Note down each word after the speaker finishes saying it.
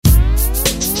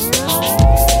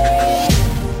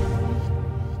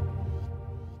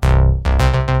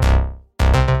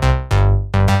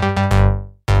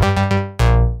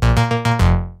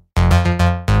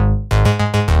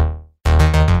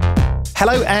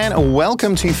Hello and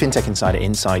welcome to FinTech Insider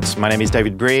Insights. My name is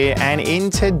David Breer, and in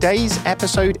today's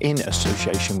episode, in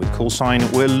association with CallSign,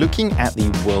 we're looking at the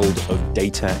world of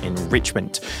data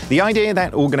enrichment. The idea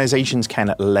that organizations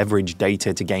can leverage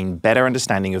data to gain better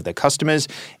understanding of their customers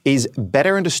is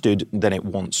better understood than it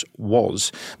once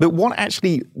was. But what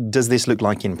actually does this look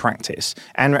like in practice?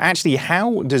 And actually,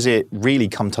 how does it really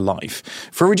come to life?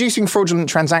 For reducing fraudulent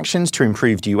transactions to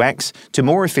improved UX, to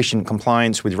more efficient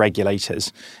compliance with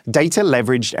regulators, data leveraged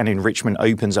and enrichment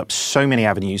opens up so many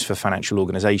avenues for financial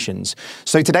organizations.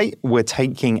 So today, we're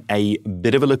taking a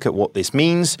bit of a look at what this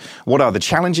means, what are the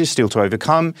challenges still to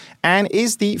overcome, and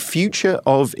is the future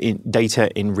of data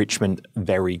enrichment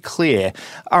very clear?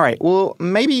 All right, well,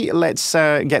 maybe let's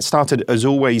get started, as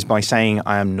always, by saying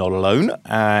I am not alone.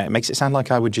 It makes it sound like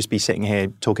I would just be sitting here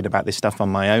talking about this stuff on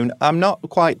my own. I'm not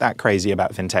quite that crazy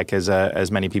about fintech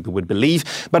as many people would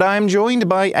believe, but I'm joined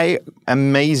by an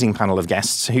amazing panel of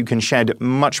guests who can shed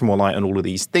much more light on all of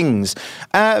these things.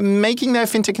 Making their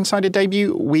FinTech Insider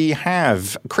debut, we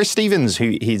have Chris Stevens,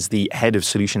 who is the head of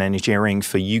solution engineering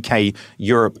for UK,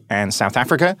 Europe, and South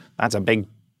Africa. That's a big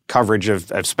coverage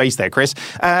of space there, Chris,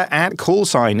 at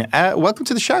CallSign. Welcome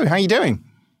to the show. How are you doing?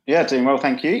 Yeah, doing well,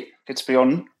 thank you. Good to be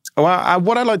on. Well,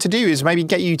 what I'd like to do is maybe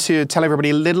get you to tell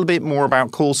everybody a little bit more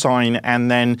about CallSign and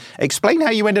then explain how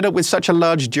you ended up with such a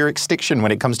large jurisdiction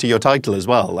when it comes to your title as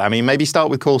well. I mean, maybe start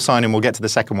with CallSign and we'll get to the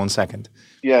second one second.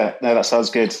 Yeah, no, that sounds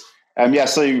good. I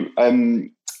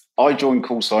joined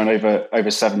CallSign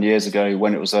over 7 years ago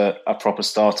when it was a proper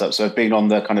startup. So I've been on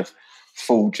the kind of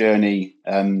full journey,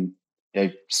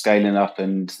 scaling up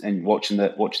and watching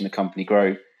the company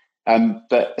grow.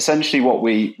 But essentially, what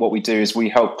we do is we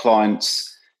help clients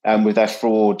with their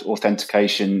fraud,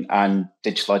 authentication, and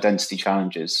digital identity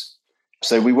challenges.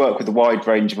 So we work with a wide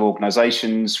range of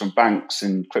organizations, from banks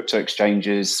and crypto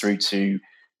exchanges through to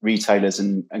retailers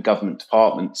and government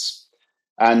departments.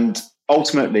 And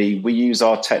ultimately, we use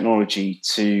our technology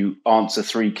to answer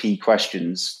three key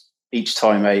questions each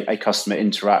time a customer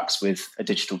interacts with a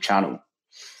digital channel.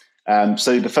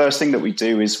 So the first thing that we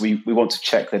do is we want to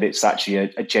check that it's actually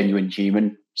a genuine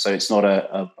human. So it's not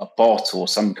a bot or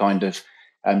some kind of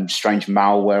strange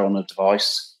malware on a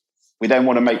device. We then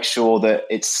want to make sure that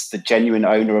it's the genuine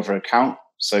owner of an account,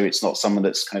 so it's not someone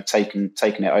that's kind of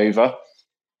taken it over.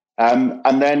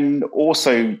 And then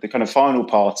also the kind of final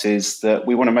part is that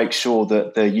we want to make sure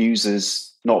that the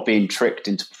user's not being tricked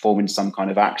into performing some kind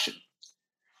of action.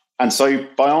 And so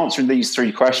by answering these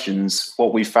three questions,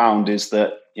 what we found is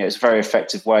that it's a very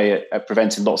effective way at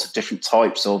preventing lots of different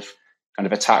types of kind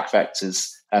of attack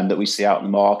vectors that we see out in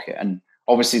the market. And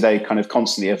obviously, they kind of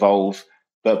constantly evolve,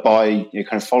 but by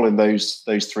kind of following those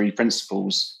three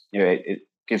principles, it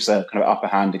gives a kind of upper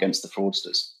hand against the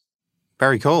fraudsters.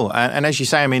 Very cool. And as you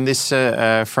say, I mean, this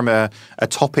from a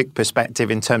topic perspective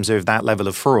in terms of that level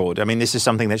of fraud, I mean, this is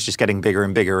something that's just getting bigger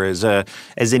and bigger as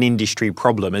an industry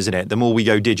problem, isn't it? The more we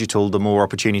go digital, the more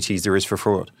opportunities there is for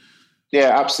fraud.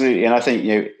 Yeah, absolutely. And I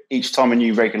think each time a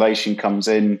new regulation comes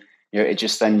in, it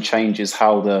just then changes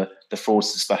how the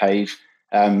fraudsters behave.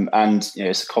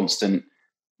 It's a constant.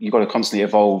 You've got to constantly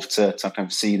evolve to kind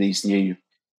of see these new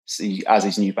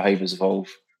behaviours evolve.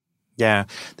 Yeah,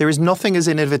 there is nothing as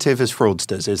innovative as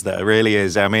fraudsters, is there? It really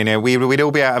is. I mean, we'd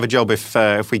all be out of a job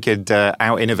if we could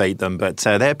out-innovate them, but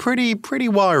they're pretty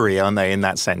wiry, aren't they, in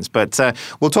that sense? But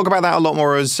we'll talk about that a lot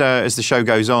more as the show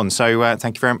goes on. So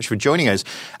thank you very much for joining us.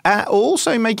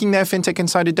 Also making their FinTech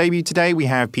Insider debut today, we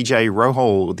have PJ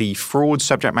Rohol, the fraud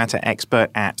subject matter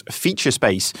expert at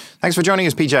Featurespace. Thanks for joining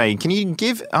us, PJ. Can you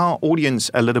give our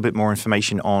audience a little bit more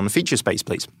information on Featurespace,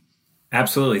 please?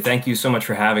 Absolutely. Thank you so much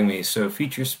for having me. So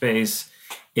Featurespace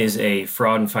is a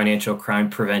fraud and financial crime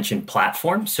prevention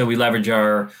platform. So we leverage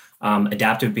our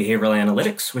adaptive behavioral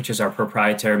analytics, which is our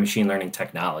proprietary machine learning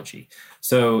technology.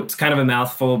 So it's kind of a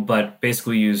mouthful, but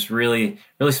basically we use really,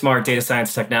 really smart data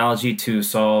science technology to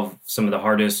solve some of the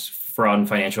hardest fraud and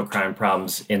financial crime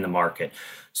problems in the market.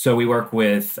 So we work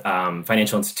with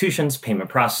financial institutions, payment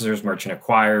processors, merchant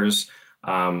acquirers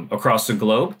across the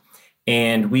globe.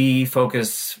 And we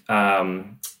focus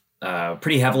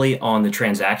pretty heavily on the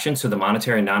transaction, so the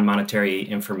monetary and non-monetary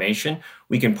information.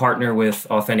 We can partner with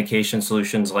authentication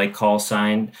solutions like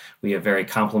CallSign. We have very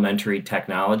complementary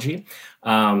technology.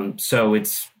 So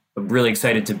it's really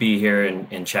excited to be here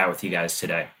and chat with you guys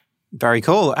today. Very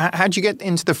cool. How'd you get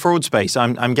into the fraud space?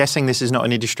 I'm guessing this is not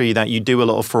an industry that you do a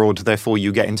lot of fraud, therefore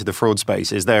you get into the fraud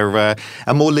space. Is there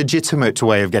a more legitimate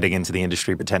way of getting into the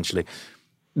industry potentially?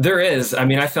 There is. I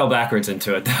mean, I fell backwards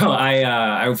into it, though.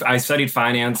 I studied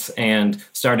finance and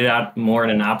started out more in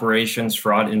an operations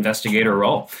fraud investigator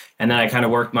role, and then I kind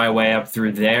of worked my way up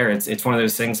through there. It's one of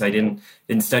those things I didn't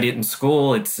study it in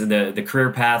school. It's the career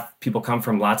path. People come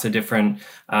from lots of different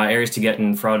areas to get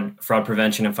in fraud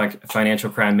prevention and financial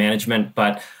crime management,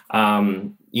 but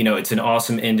it's an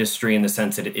awesome industry in the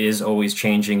sense that it is always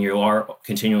changing. You are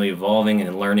continually evolving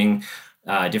and learning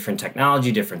different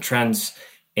technology, different trends.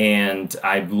 And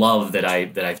I love that I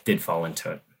did fall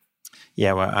into it.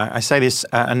 Yeah, well, I say this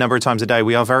a number of times a day.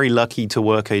 We are very lucky to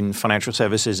work in financial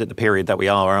services at the period that we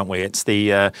are, aren't we? It's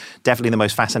definitely the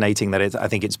most fascinating that I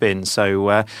think it's been. So,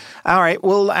 all right.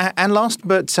 Well, and last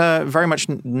but very much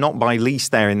not by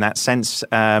least there in that sense,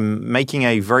 making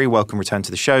a very welcome return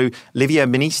to the show, Livia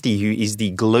Benisti, who is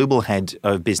the Global Head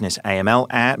of Business AML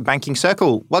at Banking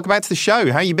Circle. Welcome back to the show.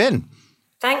 How you been?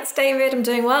 Thanks, David. I'm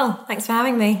doing well. Thanks for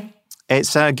having me.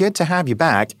 It's good to have you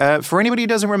back. For anybody who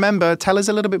doesn't remember, tell us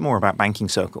a little bit more about Banking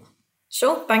Circle.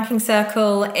 Sure. Banking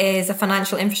Circle is a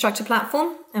financial infrastructure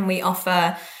platform, and we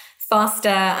offer faster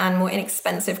and more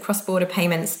inexpensive cross-border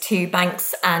payments to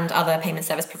banks and other payment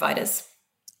service providers.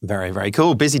 Very, very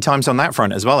cool. Busy times on that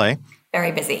front as well, eh?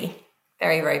 Very busy.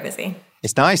 Very, very busy.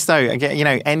 It's nice though.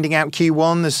 Again, ending out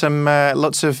Q1, there's some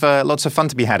lots of fun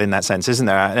to be had in that sense, isn't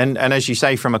there? And as you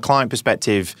say, from a client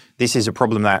perspective, this is a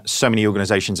problem that so many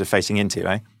organizations are facing into,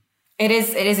 eh? It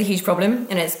is a huge problem,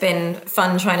 and it's been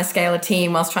fun trying to scale a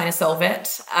team whilst trying to solve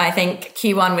it. I think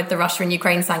Q1 with the Russia and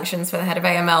Ukraine sanctions for the head of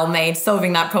AML made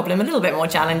solving that problem a little bit more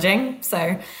challenging. So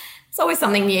it's always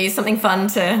something new, something fun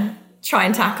to try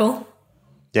and tackle.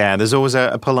 Yeah, there's always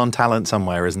a pull on talent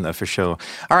somewhere, isn't there, for sure?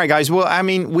 All right, guys. Well, I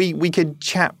mean, we could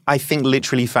chat, I think,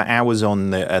 literally for hours on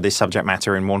this subject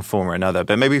matter in one form or another.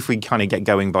 But maybe if we kind of get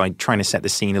going by trying to set the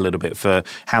scene a little bit for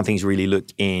how things really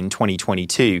looked in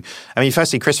 2022. I mean,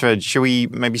 firstly, Christopher, should we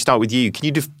maybe start with you? Can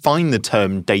you define the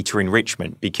term data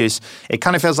enrichment? Because it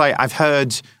kind of feels like I've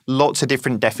heard lots of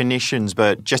different definitions,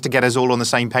 but just to get us all on the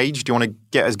same page, do you want to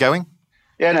get us going?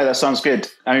 Yeah, no, that sounds good.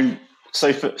 I mean,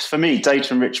 so for me,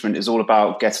 data enrichment is all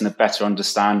about getting a better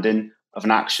understanding of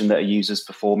an action that a user's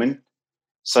performing.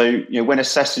 So, when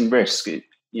assessing risk, it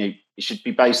should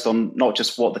be based on not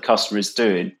just what the customer is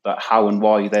doing, but how and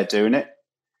why they're doing it.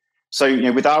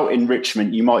 So, without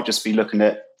enrichment, you might just be looking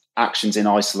at actions in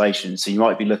isolation. So you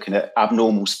might be looking at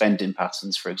abnormal spending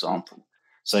patterns, for example.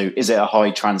 So is it a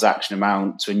high transaction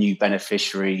amount to a new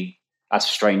beneficiary at a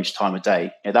strange time of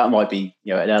day? That might be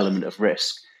an element of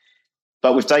risk.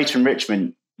 But with data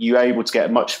enrichment, you're able to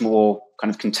get much more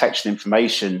kind of contextual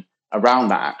information around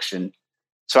that action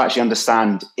to actually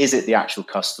understand, is it the actual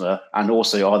customer? And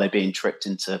also, are they being tricked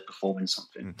into performing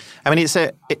something? I mean,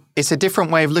 it's a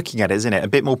different way of looking at it, isn't it? A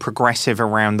bit more progressive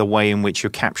around the way in which you're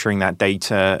capturing that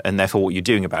data and therefore what you're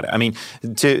doing about it. I mean,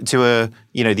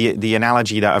 the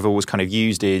analogy that I've always kind of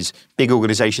used is big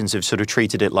organizations have sort of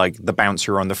treated it like the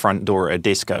bouncer on the front door at a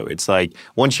disco. It's like,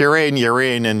 once you're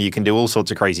in, and you can do all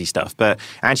sorts of crazy stuff. But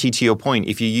actually, to your point,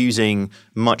 if you're using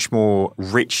much more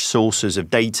rich sources of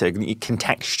data,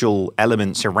 contextual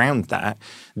elements around that,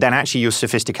 then actually your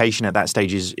sophistication at that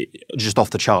stage is just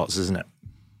off the charts, isn't it?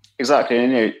 Exactly.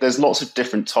 And there's lots of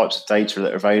different types of data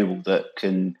that are available that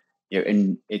can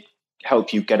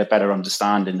help you get a better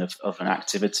understanding of an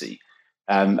activity.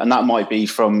 And that might be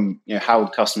from how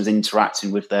the customer's interacting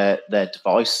with their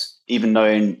device, even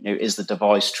knowing is the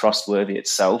device trustworthy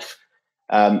itself.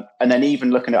 And then even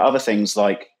looking at other things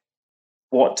like,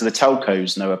 what do the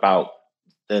telcos know about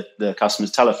the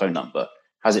customer's telephone number?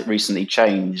 Has it recently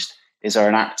changed? Is there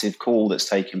an active call that's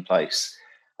taking place?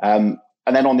 And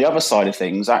then on the other side of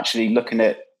things, actually looking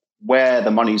at where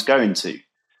the money's going to.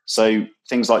 So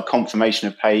things like confirmation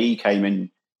of payee came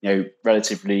in,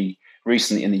 relatively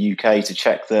recently in the UK to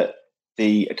check that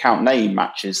the account name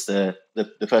matches the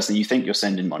person that you think you're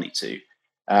sending money to.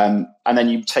 And then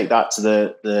you take that to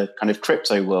the kind of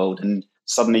crypto world, and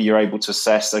suddenly you're able to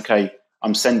assess, okay,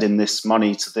 I'm sending this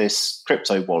money to this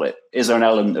crypto wallet. Is there an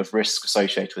element of risk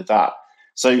associated with that?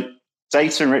 So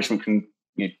data enrichment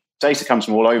data comes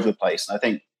from all over the place. And I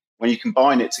think when you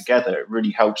combine it together, it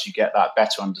really helps you get that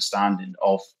better understanding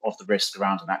of the risk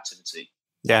around an activity.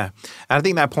 Yeah. And I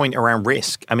think that point around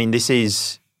risk, I mean, this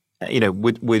is,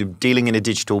 we're dealing in a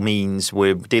digital means,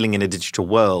 we're dealing in a digital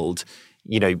world.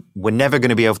 We're never going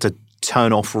to be able to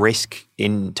turn off risk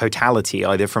in totality,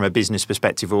 either from a business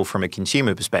perspective or from a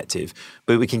consumer perspective.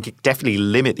 But we can definitely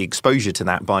limit the exposure to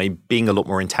that by being a lot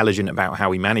more intelligent about how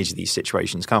we manage these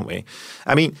situations, can't we?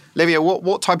 I mean, Livia,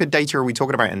 what type of data are we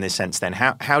talking about in this sense then?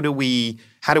 How do we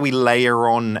how do we layer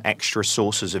on extra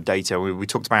sources of data? We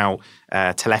talked about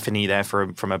telephony there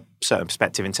from a certain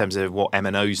perspective in terms of what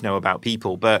M&Os know about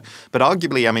people, but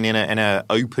arguably, I mean, in a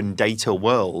open data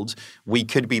world, we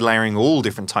could be layering all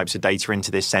different types of data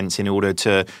into this sense in order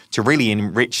to really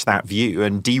enrich that view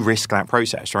and de-risk that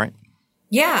process, right?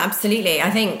 Yeah, absolutely. I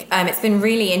think it's been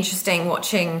really interesting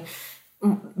watching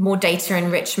more data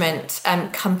enrichment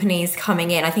companies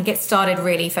coming in. I think it started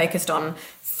really focused on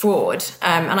fraud.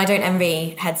 And I don't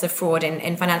envy heads of fraud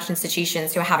in financial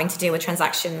institutions who are having to deal with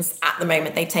transactions at the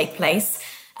moment they take place.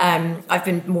 I've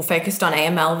been more focused on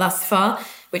AML thus far,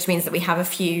 which means that we have a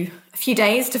few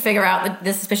days to figure out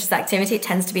the suspicious activity. It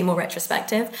tends to be more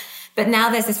retrospective. But now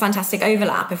there's this fantastic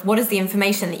overlap of what is the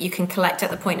information that you can collect at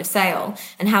the point of sale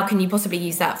and how can you possibly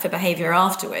use that for behavior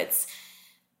afterwards.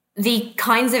 The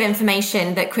kinds of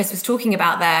information that Chris was talking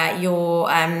about there, your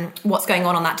what's going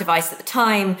on that device at the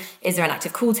time, is there an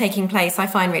active call taking place, I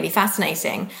find really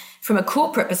fascinating. From a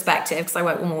corporate perspective, because I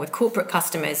work more with corporate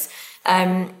customers,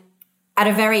 at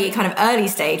a very kind of early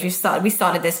stage, we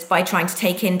started this by trying to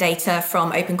take in data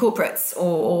from open corporates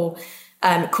or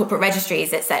corporate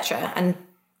registries, etc. And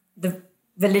the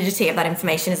validity of that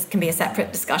information can be a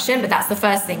separate discussion, but that's the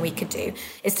first thing we could do,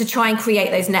 is to try and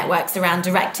create those networks around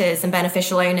directors and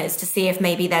beneficial owners to see if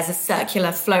maybe there's a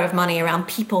circular flow of money around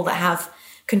people that have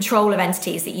control of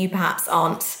entities that you perhaps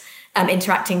aren't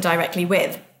interacting directly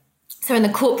with. So in the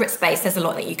corporate space, there's a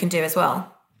lot that you can do as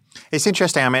well. It's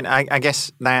interesting. I mean, I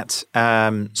guess that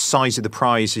size of the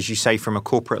prize, as you say, from a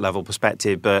corporate level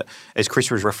perspective, but as Chris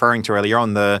was referring to earlier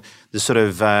on, the sort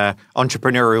of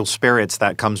entrepreneurial spirits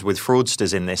that comes with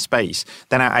fraudsters in this space,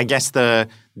 then I guess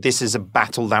this is a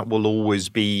battle that will always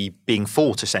be being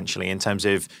fought, essentially, in terms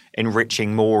of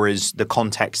enriching more as the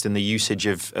context and the usage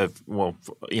of the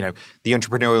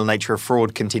entrepreneurial nature of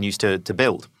fraud continues to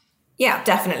build. Yeah,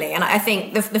 definitely. And I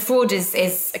think the fraud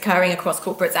is occurring across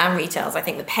corporates and retails. I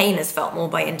think the pain is felt more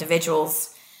by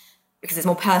individuals because it's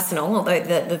more personal, although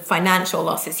the financial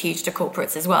loss is huge to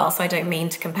corporates as well. So I don't mean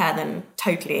to compare them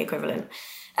totally equivalent,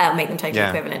 make them totally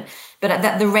equivalent.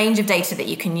 But the range of data that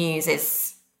you can use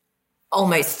is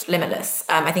almost limitless.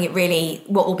 I think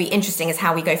what will be interesting is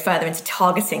how we go further into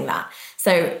targeting that.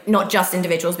 So not just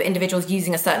individuals, but individuals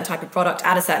using a certain type of product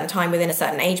at a certain time within a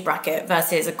certain age bracket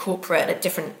versus a corporate at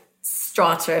different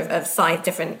strata of size,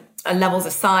 different levels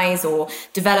of size or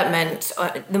development.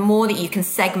 The more that you can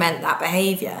segment that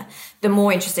behavior, the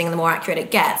more interesting and the more accurate it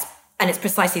gets. And it's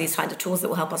precisely these kinds of tools that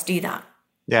will help us do that.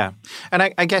 Yeah. And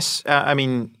I guess,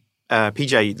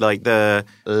 PJ, like the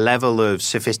level of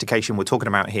sophistication we're talking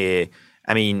about here,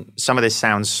 I mean, some of this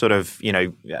sounds sort of,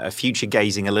 future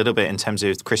gazing a little bit in terms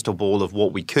of the crystal ball of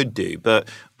what we could do. But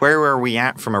where are we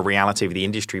at from a reality of the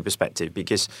industry perspective?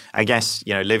 Because I guess,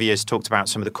 Livia's talked about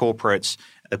some of the corporates.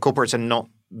 The corporates are not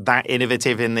that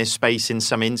innovative in this space in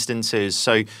some instances.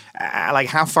 So,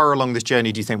 how far along this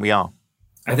journey do you think we are?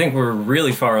 I think we're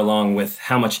really far along with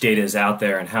how much data is out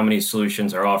there and how many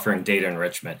solutions are offering data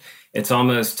enrichment. It's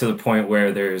almost to the point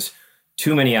where there's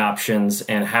too many options,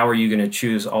 and how are you going to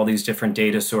choose all these different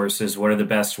data sources? What are the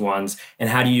best ones? And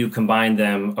how do you combine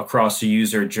them across the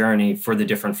user journey for the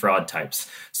different fraud types?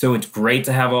 So it's great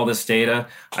to have all this data.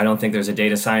 I don't think there's a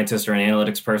data scientist or an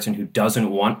analytics person who doesn't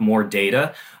want more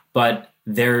data, but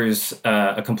there's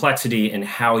a complexity in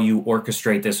how you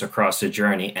orchestrate this across the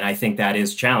journey. And I think that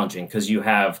is challenging because you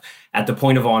have at the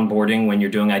point of onboarding, when you're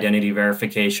doing identity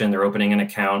verification, they're opening an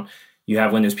account. You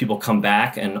have when those people come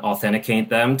back and authenticate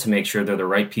them to make sure they're the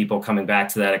right people coming back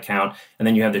to that account. And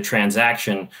then you have the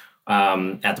transaction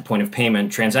at the point of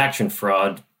payment, transaction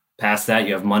fraud. Past that,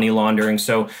 you have money laundering.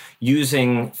 So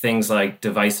using things like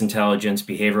device intelligence,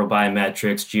 behavioral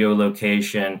biometrics,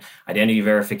 geolocation, identity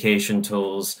verification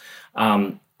tools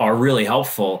are really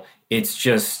helpful. It's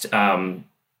just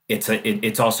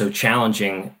it's also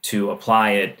challenging to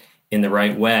apply it in the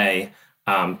right way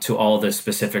to all the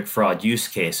specific fraud use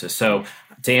cases. So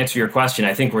to answer your question,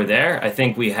 I think we're there. I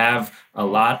think we have a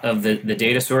lot of the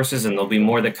data sources, and there'll be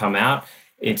more that come out.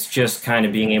 It's just kind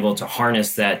of being able to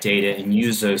harness that data and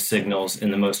use those signals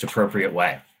in the most appropriate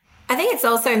way. I think it's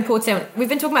also important. We've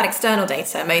been talking about external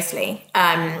data mostly,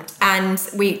 and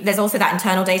there's also that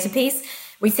internal data piece.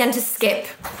 We tend to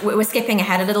we're skipping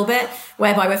ahead a little bit,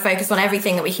 whereby we're focused on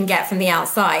everything that we can get from the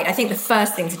outside. I think the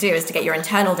first thing to do is to get your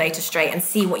internal data straight and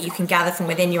see what you can gather from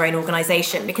within your own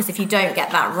organization, because if you don't get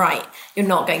that right, you're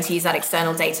not going to use that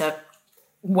external data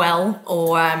well,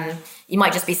 or you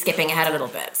might just be skipping ahead a little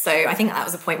bit. So I think that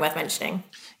was a point worth mentioning.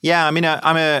 Yeah, I mean,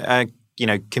 I'm a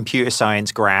computer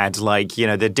science grad,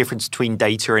 the difference between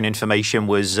data and information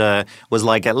was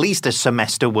like at least a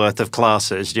semester worth of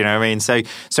classes. Do you know what I mean? So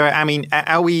I mean,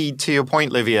 are we, to your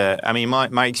point, Livia? I mean,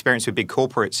 my experience with big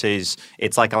corporates is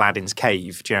it's like Aladdin's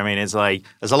cave. Do you know what I mean? It's like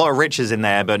there's a lot of riches in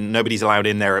there, but nobody's allowed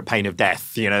in there at pain of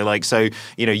death.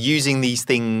 Using these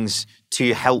things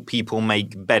to help people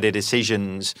make better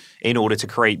decisions in order to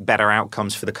create better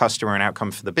outcomes for the customer and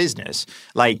outcome for the business.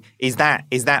 Is that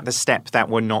the step that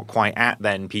we're not quite at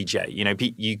then, PJ?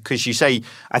 Because you say,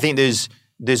 I think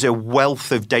there's a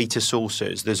wealth of data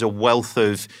sources, there's a wealth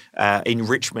of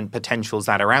enrichment potentials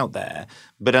that are out there.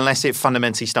 But unless it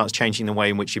fundamentally starts changing the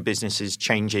way in which your business is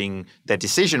changing their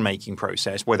decision-making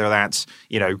process, whether that's,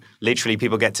 literally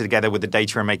people get together with the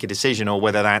data and make a decision, or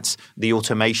whether that's the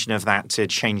automation of that to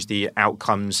change the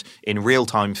outcomes in real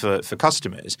time for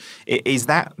customers, is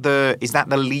that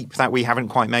the leap that we haven't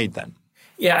quite made then?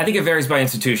 Yeah, I think it varies by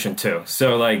institution too.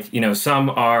 So some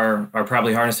are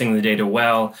probably harnessing the data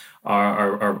well,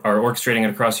 are orchestrating it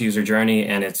across the user journey,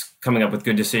 and it's coming up with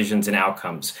good decisions and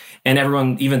outcomes. And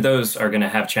everyone, even those, are going to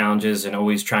have challenges and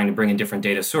always trying to bring in different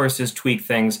data sources, tweak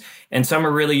things. And some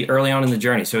are really early on in the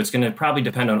journey. So it's going to probably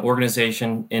depend on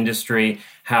organization, industry,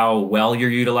 how well you're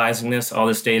utilizing this. All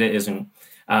this data isn't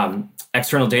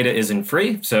external data isn't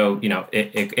free. So,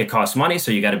 it costs money. So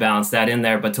you got to balance that in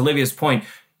there. But to Livia's point,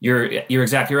 you're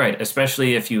exactly right.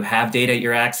 Especially if you have data at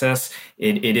your access,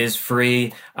 it is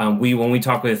free. When we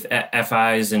talk with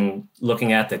FIs and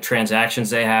looking at the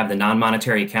transactions they have, the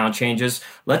non-monetary account changes,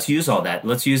 let's use all that.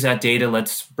 Let's use that data.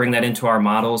 Let's bring that into our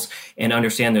models and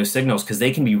understand those signals, because they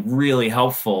can be really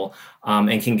helpful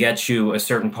and can get you a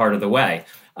certain part of the way.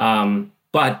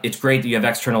 But it's great that you have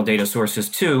external data sources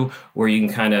too, where you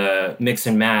can kind of mix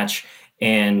and match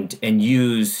and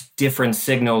use different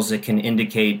signals that can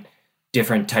indicate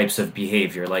different types of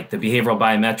behavior, like the behavioral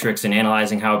biometrics and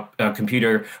analyzing how a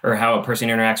computer or how a person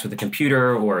interacts with a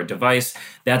computer or a device.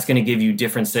 That's going to give you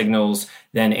different signals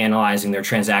than analyzing their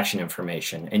transaction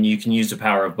information. And you can use the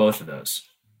power of both of those.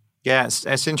 Yeah,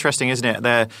 it's interesting, isn't it?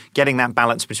 They're getting that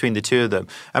balance between the two of them.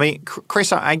 I mean,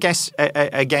 Chris, I guess,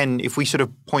 again, if we sort of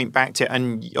point back to,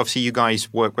 and obviously you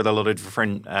guys work with a lot of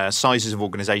different sizes of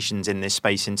organizations in this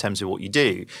space in terms of what you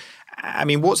do. I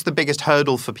mean, what's the biggest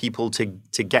hurdle for people to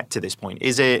get to this point?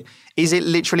 Is it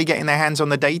literally getting their hands on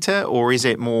the data, or is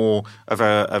it more of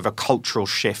a cultural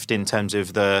shift in terms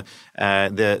of the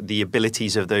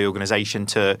abilities of the organization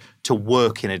to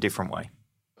work in a different way?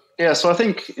 Yeah, so I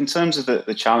think in terms of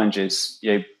the challenges,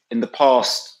 in the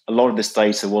past, a lot of this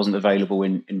data wasn't available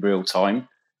in real time,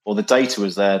 or the data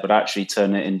was there, but actually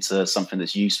turning it into something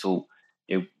that's useful,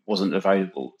 wasn't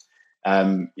available.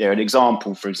 An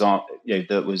example, for example,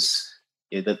 that was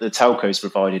that the telcos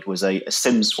provided was a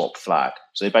SIM swap flag.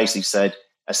 So they basically said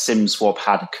a SIM swap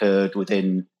had occurred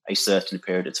within a certain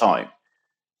period of time.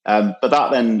 But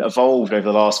that then evolved over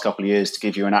the last couple of years to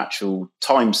give you an actual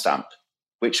timestamp,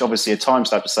 which obviously a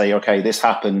timestamp to say, okay, this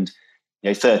happened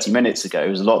 30 minutes ago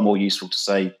is a lot more useful to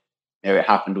say, it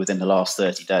happened within the last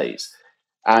 30 days.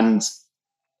 And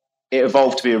it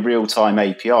evolved to be a real-time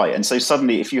API. And so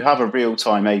suddenly, if you have a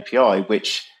real-time API,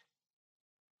 which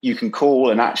you can call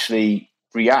and actually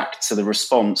react to the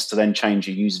response to then change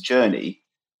your user journey,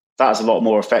 that's a lot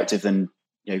more effective than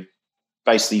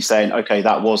basically saying, okay,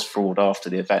 that was fraud after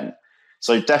the event.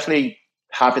 So definitely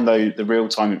having the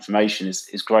real-time information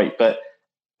is great. But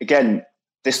again,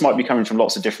 this might be coming from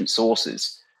lots of different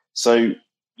sources. So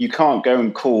you can't go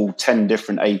and call 10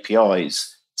 different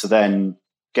APIs to then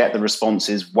get the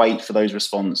responses, wait for those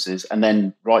responses, and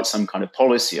then write some kind of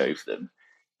policy over them.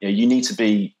 You need to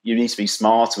be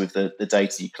smarter with the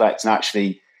data you collect, and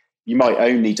actually, you might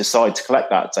only decide to collect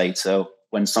that data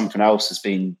when something else has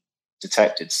been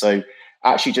detected. So,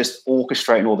 actually, just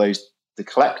orchestrating all the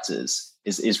collectors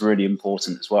is really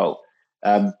important as well.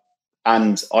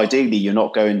 And ideally, you're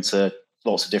not going to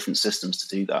lots of different systems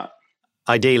to do that.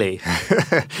 Ideally,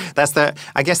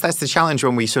 I guess that's the challenge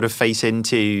when we sort of face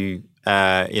into,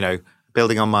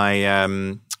 building on my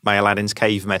my Aladdin's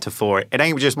cave metaphor. It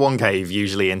ain't just one cave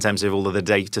usually in terms of all of the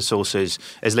data sources,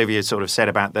 as Livia sort of said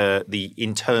about the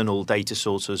internal data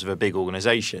sources of a big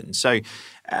organization. So,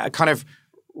 kind of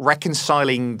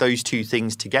reconciling those two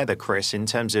things together, Chris, in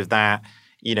terms of that.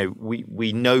 We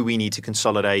know we need to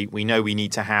consolidate. We know we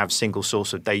need to have single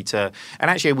source of data. And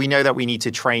actually, we know that we need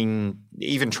to train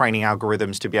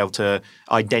algorithms to be able to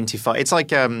identify. It's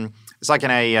like It's like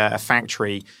in a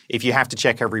factory. If you have to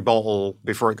check every bottle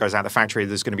before it goes out the factory,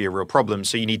 there's going to be a real problem.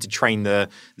 So you need to train the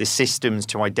systems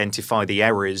to identify the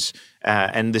errors.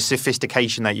 And the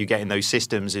sophistication that you get in those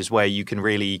systems is where you can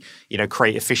really,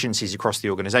 create efficiencies across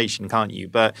the organization, can't you?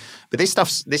 But this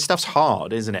stuff's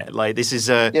hard, isn't it? Like this is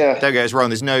don't get us wrong.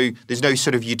 There's no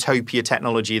sort of utopia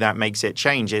technology that makes it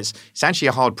change. It's actually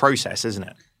a hard process, isn't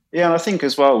it? Yeah, and I think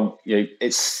as well,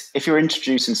 it's if you're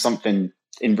introducing something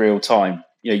in real time,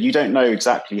 you don't know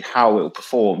exactly how it will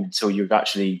perform until you've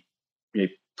actually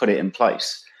put it in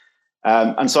place.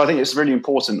 And so I think it's really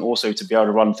important also to be able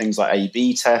to run things like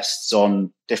A/B tests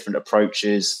on different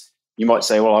approaches. You might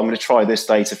say, well, I'm going to try this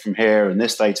data from here and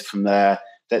this data from there.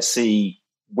 Let's see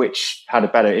which had a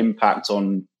better impact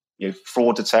on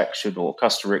fraud detection or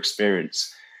customer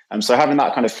experience. And so having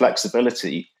that kind of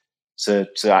flexibility to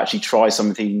actually try some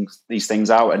of these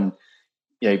things out and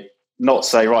not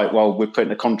say, right, well, we're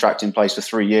putting a contract in place for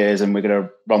 3 years and we're going to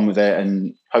run with it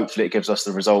and hopefully it gives us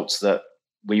the results that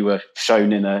we were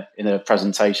shown in a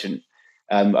presentation.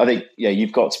 I think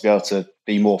you've got to be able to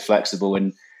be more flexible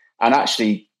and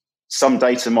actually some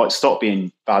data might stop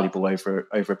being valuable over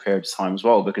a period of time as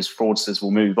well, because fraudsters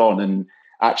will move on and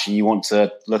actually you want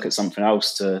to look at something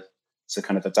else to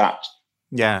kind of adapt.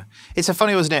 Yeah, it's a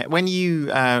funny, wasn't it? When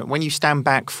you stand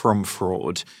back from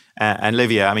fraud, and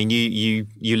Livia, I mean, you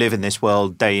live in this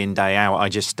world day in, day out. I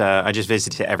just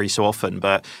visit it every so often.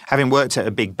 But having worked at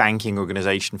a big banking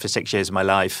organization for 6 years of my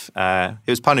life, it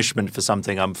was punishment for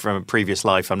something from a previous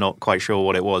life. I'm not quite sure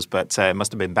what it was, but it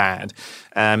must have been bad.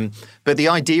 But the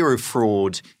idea of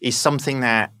fraud is something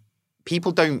that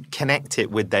people don't connect it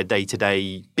with their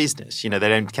day-to-day business. They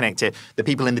don't connect it. The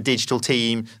people in the digital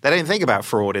team, they don't think about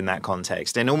fraud in that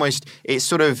context. And almost it's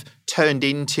sort of turned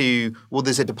into, well,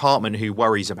 there's a department who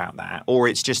worries about that, or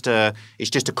it's just a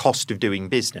cost of doing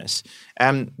business.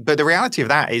 But the reality of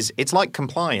that is it's like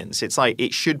compliance. It's like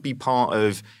it should be part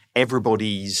of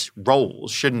everybody's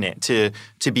roles, shouldn't it,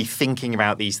 to be thinking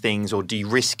about these things or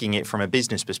de-risking it from a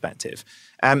business perspective.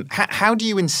 How do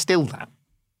you instill that?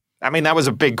 I mean, that was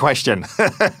a big question.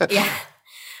 Yeah,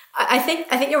 I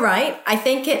think you're right. I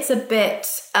think it's a bit.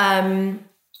 I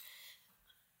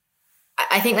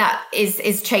think that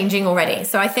is changing already.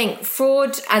 So I think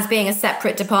fraud as being a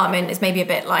separate department is maybe a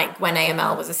bit like when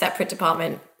AML was a separate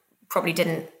department. Probably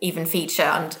didn't even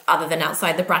feature other than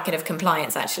outside the bracket of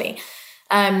compliance. Actually,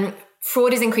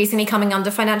 fraud is increasingly coming under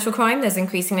financial crime. There's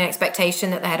increasingly an expectation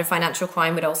that the head of financial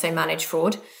crime would also manage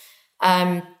fraud.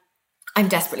 I'm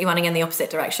desperately running in the opposite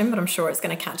direction, but I'm sure it's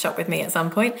going to catch up with me at some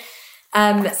point.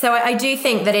 So I do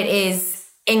think that it is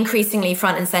increasingly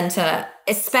front and center,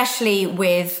 especially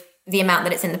with the amount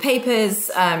that it's in the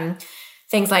papers,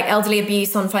 things like elderly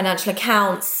abuse on financial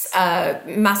accounts,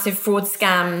 massive fraud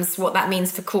scams, what that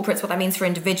means for corporates, what that means for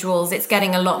individuals. It's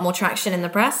getting a lot more traction in the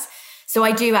press. So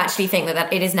I do actually think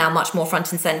that it is now much more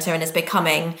front and center and is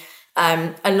becoming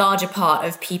a larger part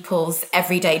of people's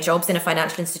everyday jobs in a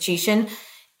financial institution,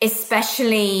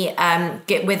 especially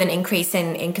with an increase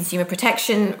in consumer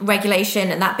protection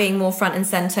regulation and that being more front and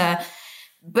center,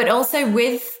 but also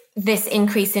with this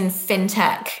increase in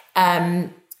fintech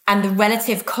and the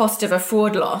relative cost of a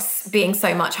fraud loss being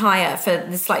so much higher for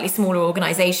the slightly smaller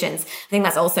organizations. I think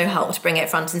that's also helped bring it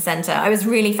front and center. I was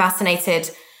really fascinated.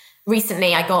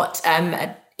 Recently, I got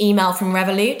an email from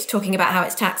Revolut talking about how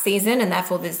it's tax season and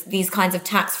therefore there's these kinds of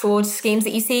tax fraud schemes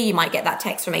that you see. You might get that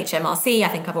text from HMRC. I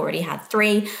think I've already had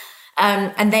 3.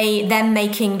 And them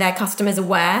making their customers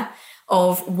aware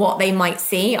of what they might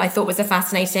see, I thought was a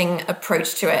fascinating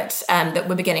approach to it that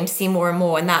we're beginning to see more and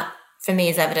more. And that, for me,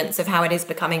 is evidence of how it is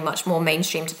becoming much more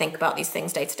mainstream to think about these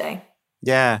things day to day.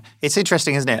 Yeah, it's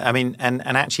interesting, isn't it? I mean, and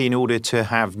actually in order to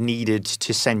have needed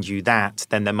to send you that,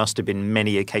 then there must have been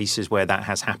many cases where that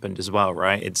has happened as well,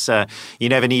 right? It's you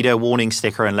never need a warning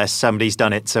sticker unless somebody's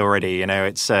done it already.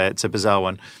 It's a bizarre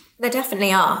one. There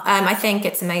definitely are. I think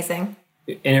it's amazing.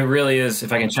 And it really is,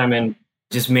 if I can chime in,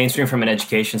 just mainstream from an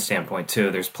education standpoint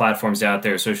too. There's platforms out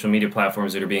there, social media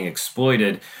platforms that are being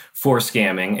exploited for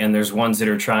scamming. And there's ones that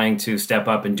are trying to step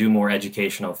up and do more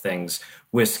educational things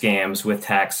with scams, with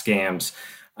tax scams.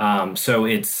 So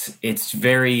it's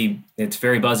very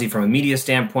buzzy from a media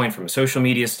standpoint, from a social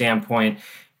media standpoint.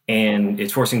 And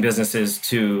it's forcing businesses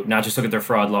to not just look at their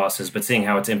fraud losses, but seeing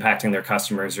how it's impacting their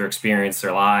customers, their experience,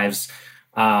 their lives.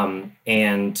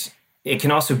 And it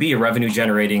can also be a revenue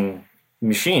generating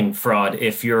machine, fraud,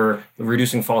 if you're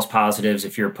reducing false positives,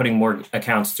 if you're putting more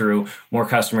accounts through, more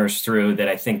customers through, that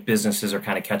I think businesses are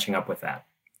kind of catching up with that.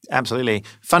 Absolutely.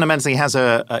 Fundamentally has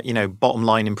a bottom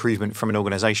line improvement from an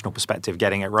organizational perspective,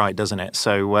 getting it right, doesn't it?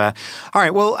 So, all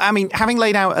right. Well, I mean, having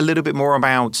laid out a little bit more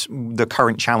about the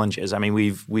current challenges, I mean,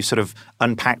 we've sort of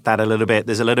unpacked that a little bit.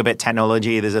 There's a little bit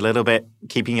technology. There's a little bit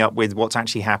keeping up with what's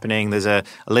actually happening. There's a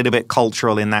little bit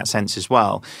cultural in that sense as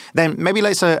well. Then maybe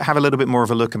let's have a little bit more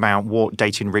of a look about what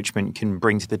data enrichment can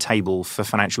bring to the table for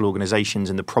financial organizations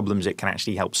and the problems it can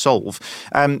actually help solve.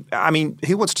 I mean,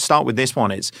 who wants to start with this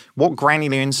one? It's what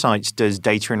granular insights does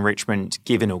data enrichment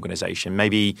give an organization?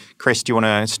 Maybe, Chris, do you want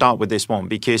to start with this one?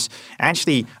 Because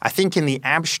actually, I think in the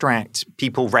abstract,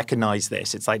 people recognize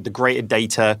this. It's like the greater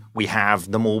data we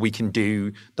have, the more we can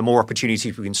do, the more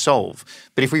opportunities we can solve.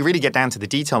 But if we really get down to the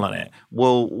detail on it,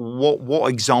 well, what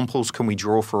examples can we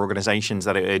draw for organizations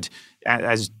that it would,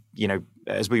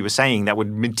 as we were saying, that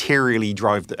would materially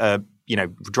drive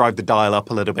the dial up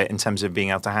a little bit in terms of being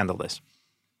able to handle this?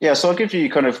 Yeah, so I'll give you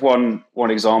kind of one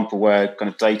example where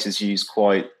kind of data is used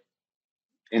quite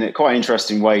in a quite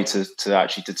interesting way to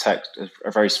actually detect a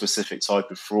very specific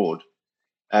type of fraud.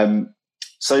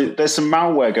 So there's some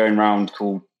malware going around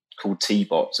called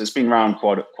T-bots. It's been around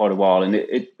quite a while, and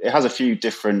it has a few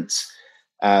different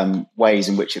ways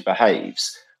in which it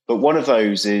behaves. But one of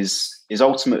those is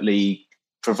ultimately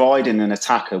providing an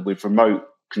attacker with remote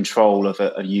control of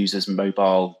a user's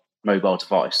mobile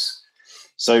device.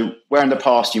 So where in the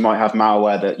past you might have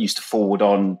malware that used to forward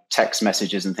on text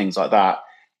messages and things like that,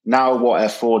 now what a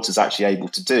fraudster is actually able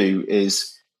to do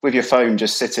is, with your phone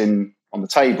just sitting on the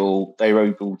table, they're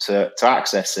able to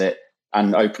access it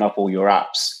and open up all your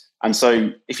apps. And so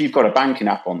if you've got a banking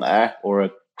app on there or a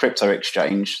crypto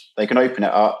exchange, they can open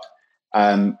it up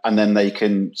and then they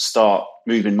can start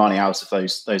moving money out of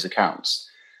those accounts.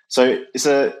 So it's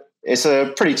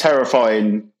a pretty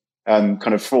terrifying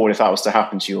kind of fraud if that was to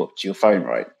happen to your phone,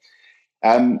 right?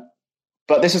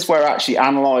 But this is where actually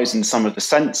analysing some of the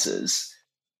sensors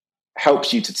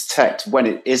helps you to detect when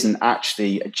it isn't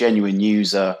actually a genuine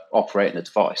user operating the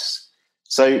device.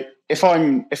 So if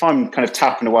I'm kind of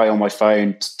tapping away on my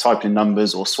phone, typing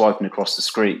numbers or swiping across the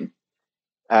screen,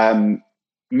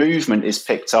 movement is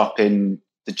picked up in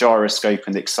the gyroscope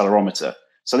and the accelerometer.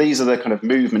 So these are the kind of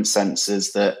movement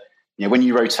sensors that, when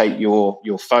you rotate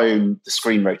your phone, the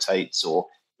screen rotates, or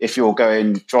if you're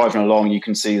driving along, you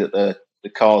can see that the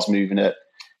car's moving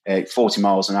at 40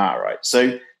 miles an hour, right?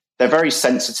 So they're very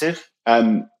sensitive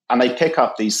and they pick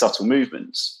up these subtle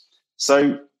movements.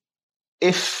 So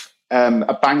if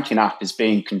a banking app is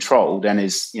being controlled and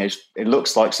it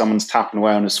looks like someone's tapping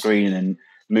away on a screen and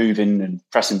moving and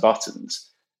pressing buttons,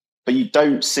 but you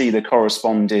don't see the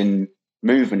corresponding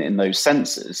movement in those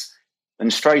sensors, then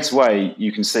straight away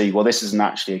you can see, well, this isn't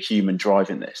actually a human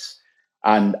driving this.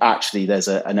 And actually there's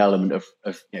an element of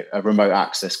a remote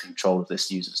access control of this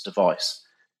user's device.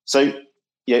 So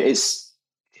it's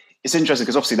interesting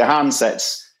because obviously the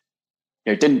handsets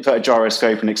didn't put a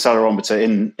gyroscope and accelerometer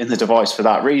in the device for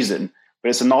that reason, but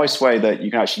it's a nice way that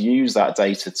you can actually use that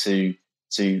data to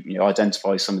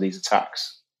identify some of these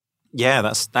attacks. Yeah,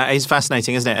 that is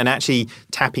fascinating, isn't it? And actually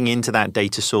tapping into that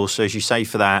data source, so as you say,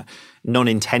 for that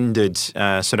non-intended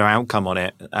sort of outcome on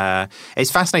it.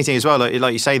 It's fascinating as well,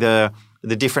 like you say, the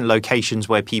different locations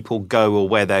where people go or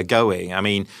where they're going. I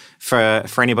mean,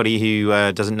 for anybody who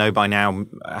doesn't know by now,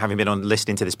 having been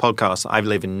listening to this podcast, I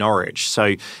live in Norwich.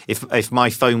 So if my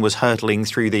phone was hurtling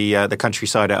through the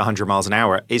countryside at 100 miles an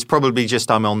hour, it's probably just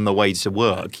I'm on the way to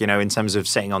work, in terms of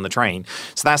sitting on the train.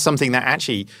 So that's something that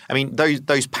actually, I mean,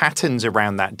 those patterns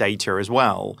around that data as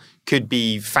well could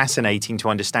be fascinating to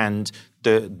understand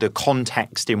the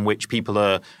context in which people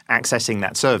are accessing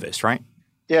that service, right?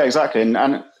 Yeah, exactly.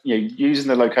 And using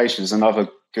the location is another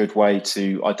good way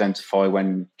to identify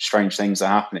when strange things are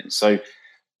happening. So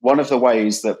one of the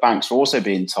ways that banks are also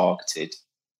being targeted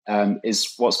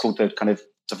is what's called the kind of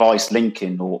device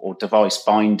linking or device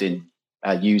binding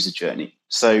user journey.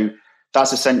 So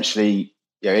that's essentially,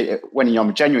 when I'm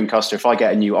a genuine customer, if I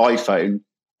get a new iPhone,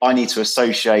 I need to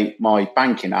associate my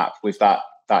banking app with that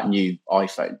new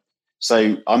iPhone.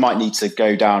 So I might need to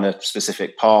go down a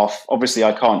specific path. Obviously,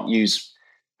 I can't use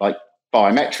like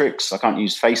biometrics. I can't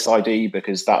use Face ID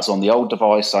because that's on the old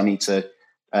device. I need to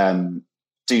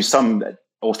do some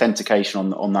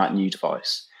authentication on that new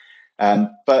device.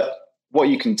 But what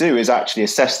you can do is actually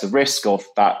assess the risk of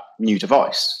that new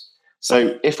device.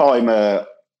 So if I'm an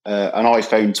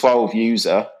iPhone 12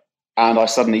 user and I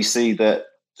suddenly see that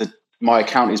my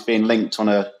account is being linked on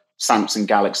a Samsung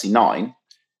Galaxy 9,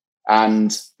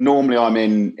 and normally I'm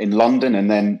in London and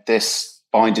then this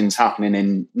binding's happening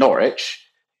in Norwich,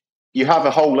 you have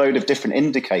a whole load of different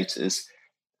indicators,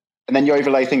 and then you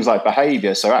overlay things like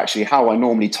behavior. So actually how I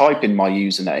normally type in my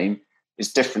username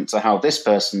is different to how this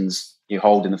person's you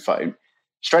hold in the phone,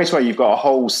 straight away you've got a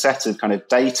whole set of kind of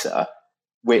data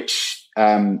which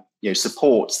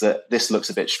supports that this looks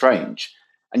a bit strange.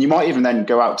 And you might even then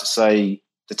go out to say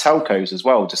the telcos as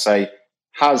well to say,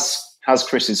 has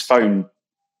Chris's phone,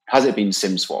 has it been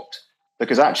SIM swapped?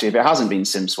 Because actually, if it hasn't been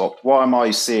SIM swapped, why am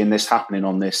I seeing this happening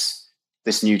on this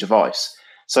new device?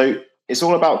 So it's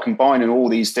all about combining all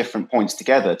these different points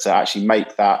together to actually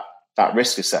make that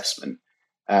risk assessment.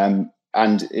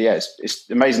 It's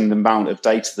amazing the amount of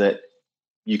data that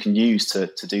you can use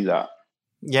to do that.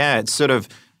 Yeah, it's sort of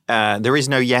there is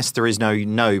no yes, there is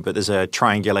no, but there's a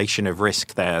triangulation of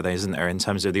risk there, isn't there, in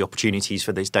terms of the opportunities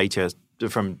for this data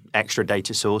from extra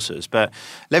data sources. But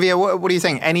Livia, what do you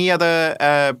think? Any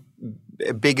other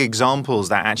big examples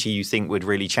that actually you think would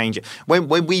really change it? When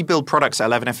we build products at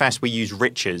 11FS, we use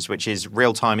RICHES, which is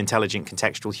real-time, intelligent,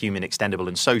 contextual, human, extendable,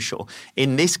 and social.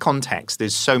 In this context,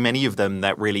 there's so many of them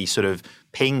that really sort of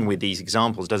ping with these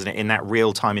examples, doesn't it? In that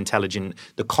real-time, intelligent,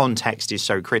 the context is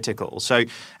so critical. So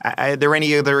are there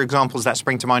any other examples that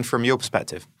spring to mind from your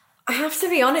perspective? I have to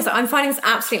be honest, I'm finding this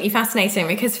absolutely fascinating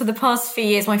because for the past few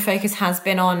years, my focus has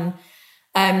been on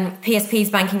PSPs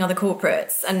banking other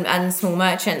corporates and small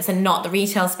merchants and not the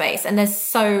retail space. And there's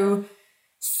so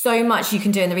much you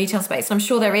can do in the retail space. And I'm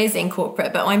sure there is in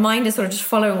corporate, but my mind is sort of just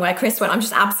following where Chris went. I'm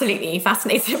just absolutely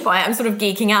fascinated by it. I'm sort of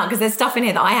geeking out because there's stuff in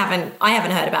here that I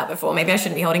haven't heard about before. Maybe I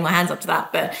shouldn't be holding my hands up to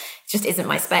that, but it just isn't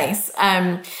my space.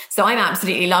 So I'm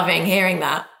absolutely loving hearing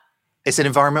that. It's an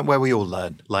environment where we all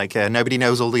learn. Nobody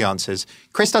knows all the answers.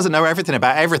 Chris doesn't know everything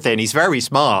about everything. He's very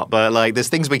smart, but there's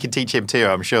things we can teach him too,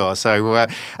 I'm sure. So I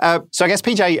guess,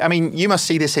 PJ, I mean, you must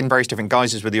see this in various different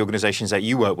guises with the organizations that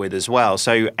you work with as well.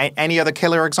 So any other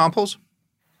killer examples?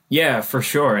 Yeah, for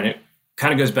sure. And it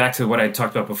kind of goes back to what I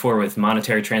talked about before with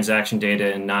monetary transaction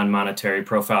data and non-monetary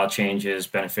profile changes,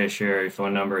 beneficiary,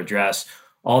 phone number, address.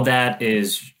 All that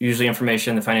is usually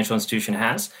information the financial institution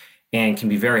has and can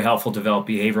be very helpful to develop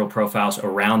behavioral profiles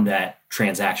around that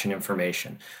transaction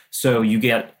information. So you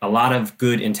get a lot of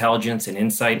good intelligence and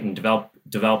insight in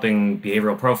developing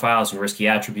behavioral profiles and risky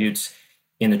attributes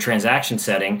in the transaction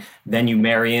setting. Then you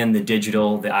marry in the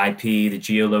digital, the IP, the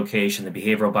geolocation, the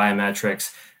behavioral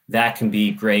biometrics. That can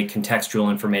be great contextual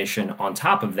information on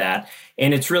top of that.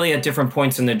 And it's really at different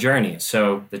points in the journey.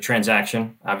 So the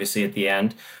transaction, obviously at the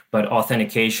end, but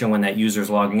authentication when that user's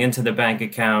logging into the bank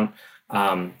account,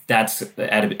 that's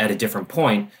at a different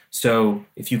point. So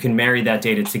if you can marry that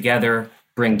data together,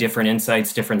 bring different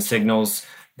insights, different signals,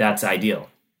 that's ideal.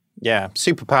 Yeah,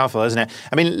 super powerful, isn't it?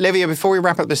 I mean, Livia, before we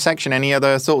wrap up this section, any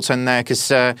other thoughts on there?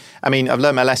 Because I've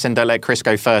learned my lesson. Don't let Chris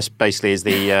go first. Basically, is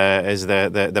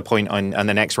the point on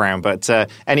the next round. But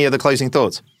any other closing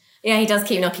thoughts? Yeah, he does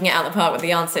keep knocking it out of the park with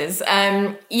the answers. So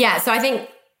I think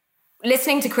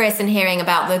listening to Chris and hearing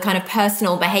about the kind of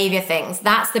personal behavior things,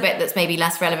 that's the bit that's maybe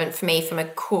less relevant for me from a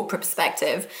corporate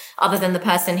perspective, other than the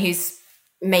person who's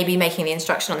maybe making the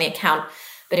instruction on the account,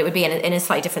 but it would be in a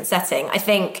slightly different setting. I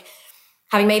think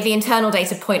having made the internal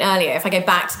data point earlier, if I go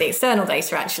back to the external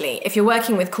data, actually, if you're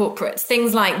working with corporates,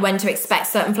 things like when to expect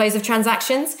certain flows of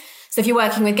transactions. So if you're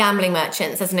working with gambling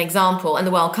merchants, as an example, and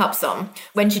the World Cup's on,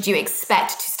 when should you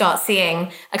expect to start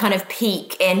seeing a kind of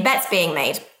peak in bets being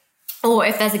made? Or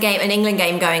if there's an England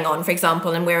game going on, for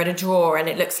example, and we're at a draw and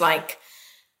it looks like,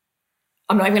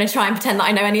 I'm not even going to try and pretend that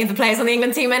I know any of the players on the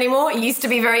England team anymore. I used to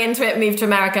be very into it, moved to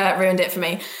America, ruined it for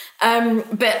me.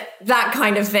 But that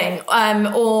kind of thing.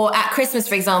 Or at Christmas,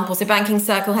 for example, so Banking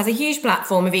Circle has a huge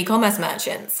platform of e-commerce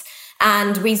merchants.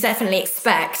 And we definitely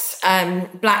expect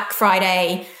Black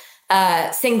Friday,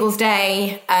 Singles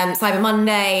Day, Cyber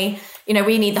Monday.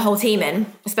 We need the whole team in,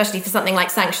 especially for something like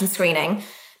sanction screening,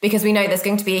 because we know there's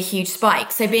going to be a huge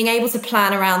spike. So being able to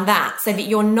plan around that so that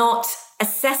you're not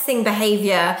assessing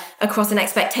behavior across an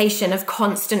expectation of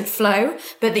constant flow,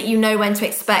 but that you know when to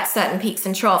expect certain peaks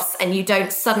and troughs, and you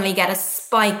don't suddenly get a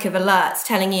spike of alerts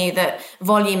telling you that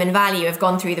volume and value have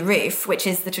gone through the roof, which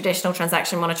is the traditional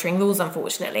transaction monitoring rules,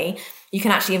 unfortunately. You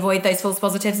can actually avoid those false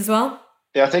positives as well.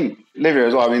 Yeah, I think, Livia,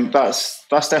 as well, I mean, that's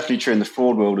definitely true in the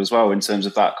fraud world as well, in terms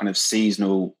of that kind of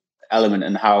seasonal element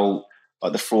and how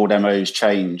the fraud MOs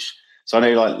change. So I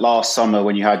know last summer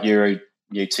when you had Euro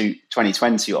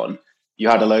 2020 on, you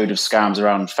had a load of scams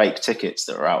around fake tickets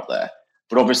that were out there.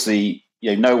 But obviously,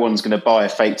 no one's going to buy a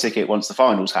fake ticket once the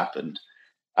finals happened.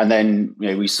 And then,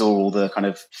 we saw all the kind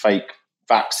of fake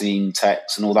vaccine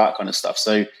texts and all that kind of stuff.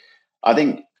 So I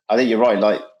think you're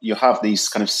right. You have these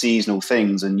kind of seasonal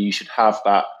things, and you should have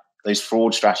those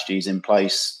fraud strategies in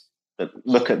place that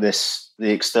look at the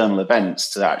external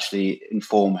events to actually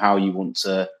inform how you want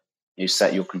to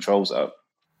set your controls up.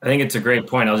 I think it's a great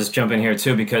point. I'll just jump in here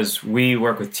too, because we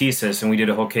work with TSIS and we did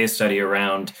a whole case study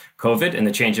around COVID and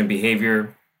the change in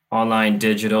behavior, online,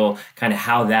 digital, kind of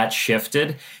how that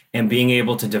shifted, and being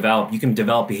able to you can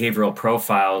develop behavioral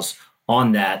profiles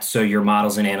on that so your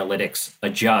models and analytics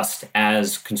adjust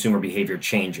as consumer behavior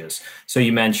changes. So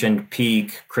you mentioned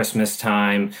peak, Christmas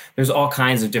time. There's all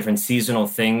kinds of different seasonal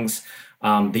things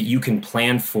that you can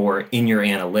plan for in your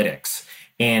analytics.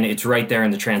 And it's right there in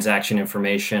the transaction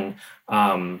information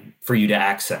for you to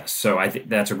access. So I think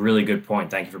that's a really good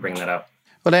point. Thank you for bringing that up.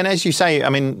 Well, then, as you say, I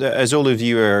mean, as all of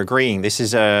you are agreeing, this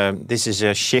is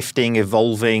a shifting,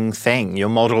 evolving thing. Your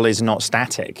model is not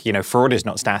static. Fraud is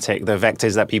not static. The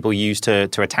vectors that people use to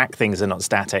attack things are not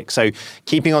static. So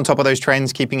keeping on top of those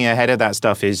trends, keeping ahead of that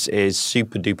stuff is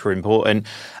super duper important.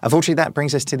 Unfortunately, that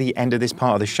brings us to the end of this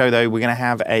part of the show, though. We're going to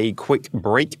have a quick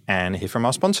break and hear from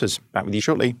our sponsors. Back with you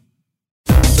shortly.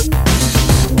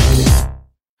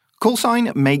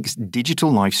 CallSign makes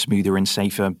digital life smoother and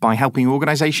safer by helping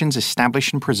organizations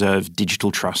establish and preserve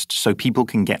digital trust so people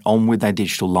can get on with their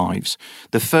digital lives.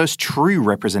 The first true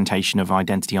representation of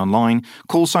identity online,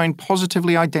 CallSign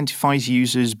positively identifies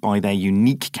users by their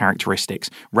unique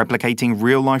characteristics, replicating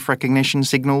real-life recognition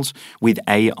signals with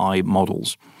AI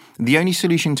models. The only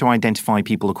solution to identify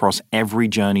people across every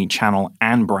journey, channel,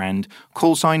 and brand,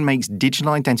 CallSign makes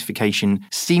digital identification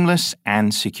seamless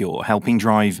and secure, helping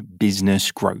drive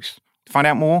business growth. Find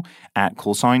out more at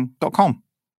callsign.com.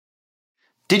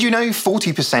 Did you know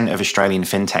 40% of Australian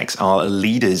fintechs are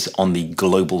leaders on the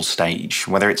global stage?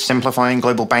 Whether it's simplifying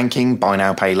global banking, buy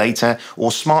now, pay later,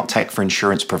 or smart tech for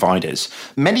insurance providers,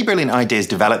 many brilliant ideas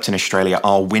developed in Australia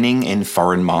are winning in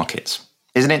foreign markets.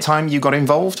 Isn't it time you got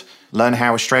involved? Learn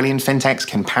how Australian fintechs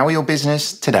can power your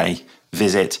business today.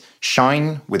 Visit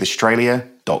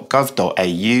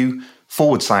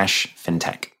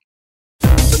shinewithaustralia.gov.au/fintech.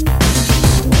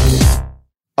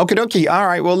 Okie dokie. All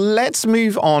right. Well, let's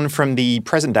move on from the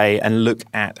present day and look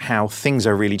at how things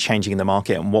are really changing in the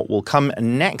market and what will come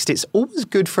next. It's always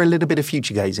good for a little bit of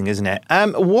future gazing, isn't it?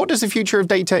 What does the future of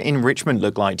data enrichment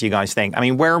look like, do you guys think? I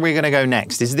mean, where are we going to go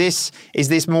next? Is this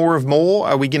more of more?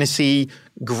 Are we going to see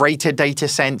greater data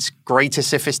sense, greater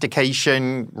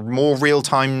sophistication, more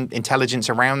real-time intelligence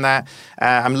around that?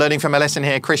 I'm learning from a lesson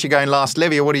here. Chris, you're going last.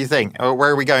 Livia, what do you think? Where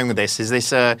are we going with this? Is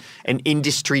this an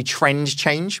industry trend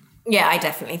change? Yeah, I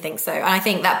definitely think so. And I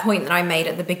think that point that I made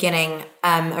at the beginning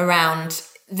around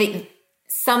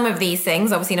some of these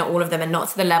things, obviously not all of them and not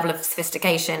to the level of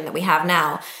sophistication that we have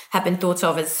now, have been thought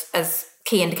of as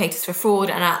key indicators for fraud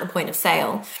and at the point of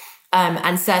sale.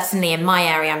 And certainly in my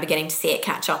area, I'm beginning to see it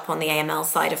catch up on the AML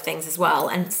side of things as well.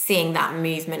 And seeing that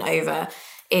movement over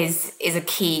is a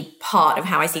key part of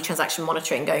how I see transaction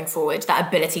monitoring going forward, that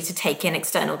ability to take in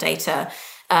external data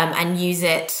and use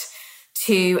it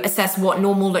to assess what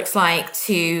normal looks like,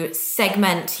 to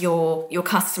segment your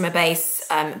customer base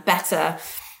better.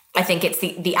 I think it's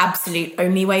the absolute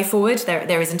only way forward.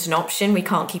 There isn't an option. We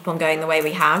can't keep on going the way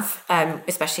we have,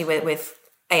 especially with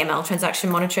AML transaction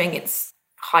monitoring. It's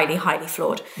highly, highly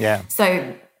flawed. Yeah.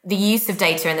 So the use of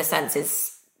data in the sense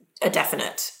is a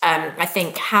definite. I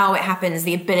think how it happens,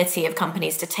 the ability of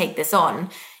companies to take this on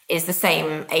is the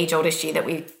same age-old issue that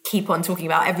we keep on talking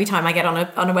about every time I get on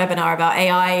a webinar about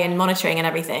AI and monitoring and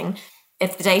everything.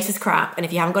 If the data's crap and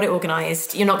if you haven't got it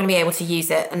organized, you're not going to be able to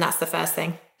use it. And that's the first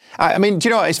thing. I mean, do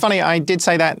you know what? It's funny. I did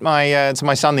say that to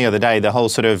my son the other day, the whole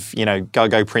sort of,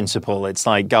 go principle. It's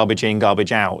like garbage in,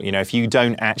 garbage out. If you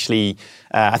don't actually,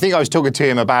 I think I was talking to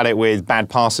him about it with bad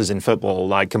passes in football,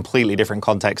 like completely different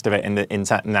context of it in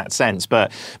that sense.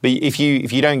 But if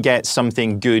you don't get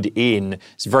something good in,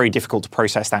 it's very difficult to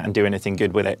process that and do anything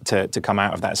good with it to come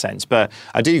out of that sense. But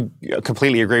I do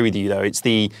completely agree with you, though. It's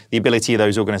the ability of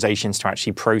those organizations to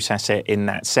actually process it in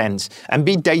that sense and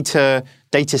be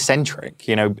data-centric.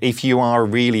 If you are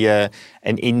really an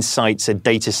insights, a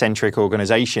data-centric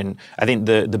organization, I think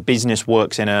the business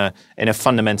works in a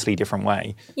fundamentally different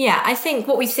way. Yeah, I think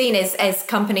what we've seen is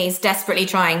companies desperately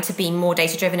trying to be more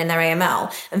data-driven in their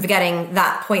AML and forgetting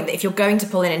that point that if you're going to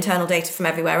pull in internal data from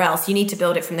everywhere else, you need to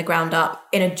build it from the ground up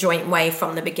in a joint way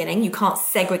from the beginning. You can't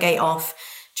segregate off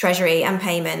treasury and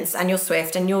payments and your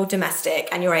SWIFT and your domestic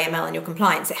and your AML and your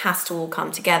compliance. It has to all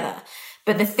come together.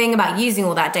 But the thing about using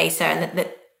all that data and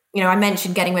that I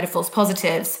mentioned getting rid of false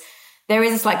positives, there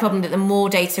is a slight problem that the more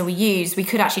data we use, we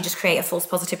could actually just create a false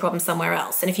positive problem somewhere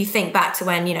else. And if you think back to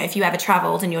when, if you ever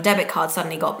traveled and your debit card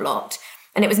suddenly got blocked,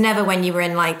 and it was never when you were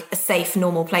in like a safe,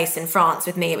 normal place in France.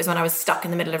 With me, it was when I was stuck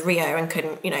in the middle of Rio and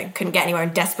couldn't get anywhere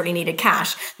and desperately needed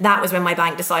cash. That was when my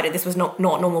bank decided this was not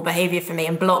normal behavior for me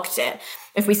and blocked it.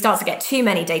 If we start to get too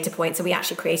many data points, are we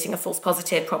actually creating a false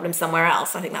positive problem somewhere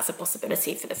else? I think that's a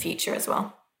possibility for the future as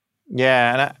well.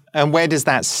 Yeah, and where does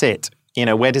that sit?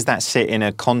 Where does that sit in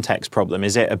a context problem?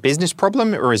 Is it a business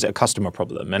problem or is it a customer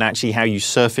problem? And actually how you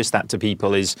surface that to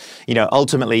people is,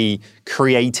 ultimately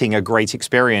creating a great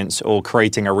experience or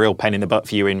creating a real pain in the butt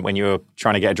for you when you're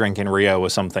trying to get a drink in Rio or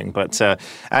something. But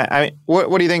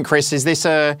what do you think, Chris? Is this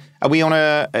are we on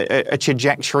a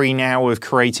trajectory now of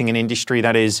creating an industry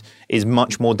that is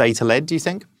much more data-led, do you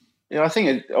think? Yeah, I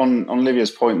think on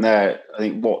Olivia's point there, I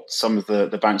think what some of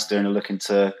the banks are doing are looking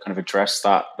to kind of address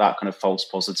that kind of false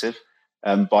positive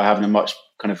by having a much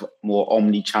kind of more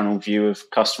omni-channel view of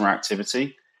customer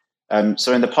activity.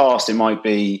 So in the past, it might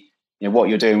be what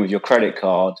you're doing with your credit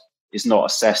card is not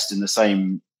assessed in the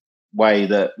same way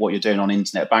that what you're doing on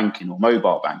internet banking or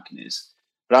mobile banking is.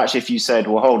 But actually, if you said,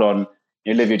 well, hold on,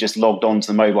 Olivia just logged on to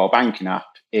the mobile banking app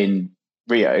in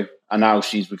Rio and now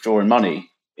she's withdrawing money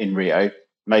in Rio,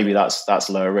 maybe that's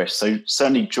lower risk. So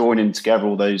certainly joining together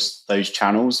all those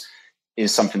channels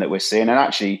is something that we're seeing. And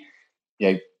actually,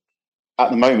 at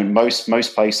the moment,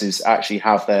 most places actually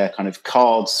have their kind of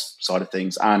cards side of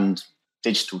things and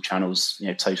digital channels,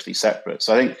 totally separate.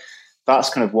 So I think that's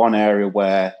kind of one area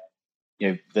where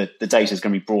the data is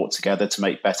going to be brought together to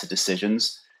make better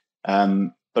decisions.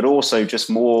 But also just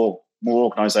more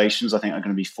organizations, I think, are going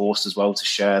to be forced as well to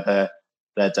share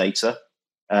their data.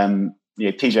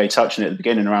 PJ touched on it at the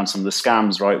beginning around some of the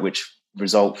scams, right, which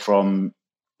result from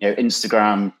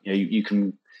Instagram.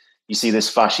 You see this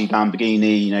flashy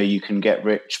Lamborghini, you can get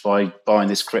rich by buying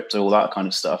this crypto, all that kind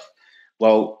of stuff.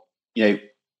 Well,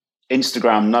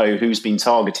 Instagram know who's been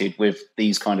targeted with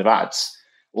these kind of ads,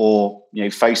 or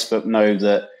Facebook know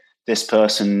that this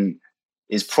person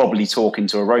is probably talking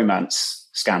to a romance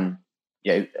scam.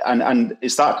 And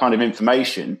it's that kind of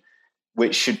information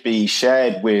which should be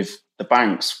shared with the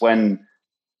banks when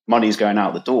money is going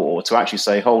out the door to actually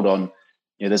say, hold on,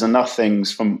 there's enough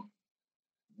things from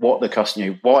what the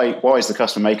customer, why is the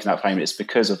customer making that payment? It's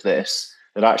because of this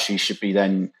that actually should be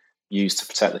then used to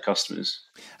protect the customers.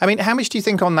 I mean, how much do you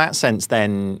think on that sense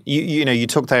then, you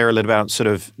talked there a little about sort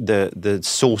of the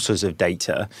sources of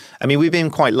data. I mean, we've been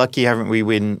quite lucky, haven't we,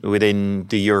 within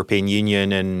the European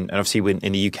Union and obviously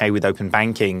in the UK with open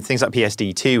banking, things like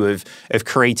PSD2 have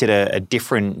created a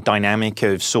different dynamic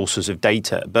of sources of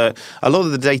data. But a lot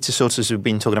of the data sources we've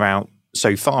been talking about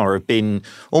so far have been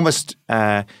almost,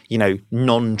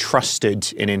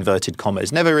 non-trusted in inverted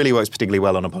commas. Never really works particularly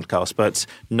well on a podcast, but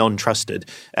non-trusted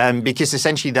because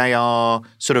essentially they are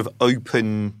sort of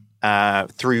open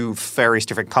through various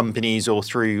different companies or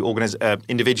through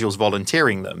individuals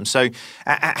volunteering them. So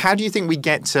how do you think we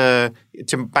get to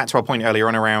back to our point earlier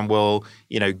on around,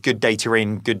 good data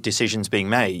in, good decisions being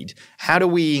made? How do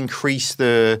we increase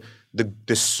the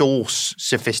source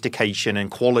sophistication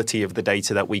and quality of the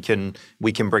data that we can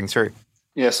bring through?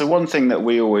 Yeah, so one thing that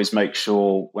we always make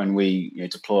sure when we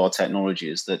deploy our technology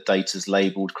is that data is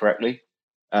labeled correctly,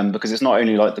 because it's not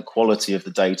only like the quality of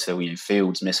the data,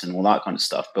 fields missing, all that kind of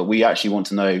stuff, but we actually want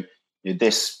to know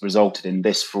this resulted in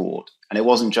this fraud, and it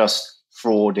wasn't just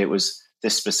fraud; it was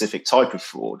this specific type of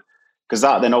fraud, because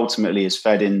that then ultimately is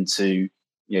fed into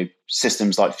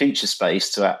systems like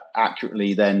Featurespace to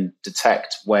accurately then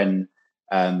detect when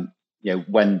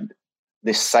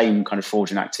this same kind of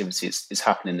fraudulent activity is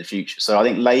happening in the future. So I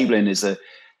think labeling is a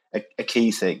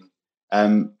key thing,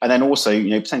 and then also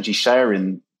potentially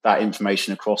sharing that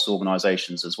information across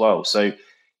organizations as well. So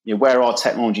where our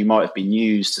technology might have been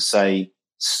used to say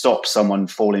stop someone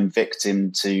falling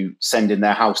victim to sending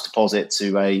their house deposit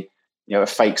to a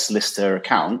fake solicitor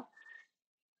account,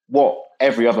 what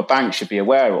every other bank should be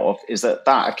aware of is that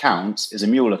account is a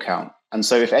mule account. And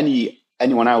so if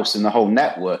anyone else in the whole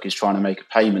network is trying to make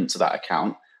a payment to that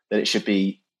account, that it should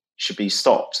be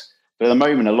stopped. But at the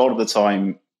moment, a lot of the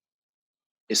time,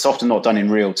 it's often not done in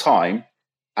real time.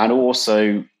 And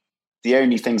also the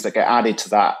only things that get added to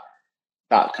that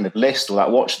kind of list or that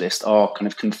watch list are kind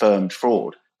of confirmed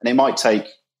fraud. And it might take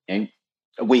a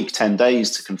week, 10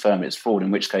 days to confirm it's fraud, in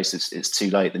which case it's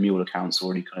too late. The mule account's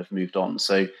already kind of moved on.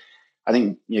 So I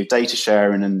think data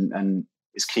sharing and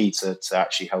is key to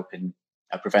actually helping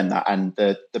prevent that. And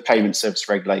the payment service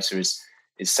regulator is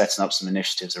setting up some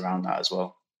initiatives around that as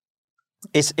well.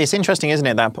 It's interesting, isn't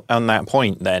it, that on that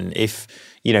point then, if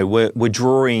we're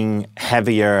drawing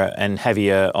heavier and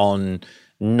heavier on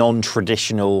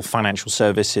non-traditional financial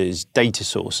services data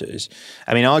sources.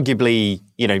 I mean, arguably,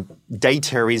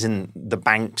 data isn't the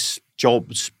bank's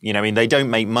jobs. They don't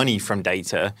make money from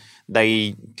data.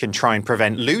 They can try and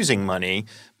prevent losing money.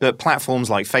 But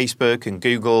platforms like Facebook and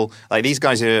Google, like these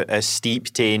guys are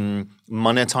steeped in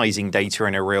monetizing data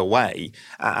in a real way.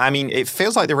 I mean, it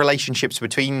feels like the relationships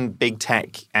between big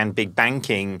tech and big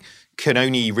banking can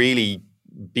only really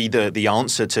be the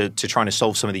answer to trying to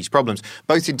solve some of these problems,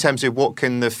 both in terms of what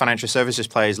can the financial services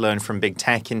players learn from big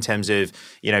tech in terms of,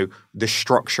 the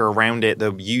structure around it,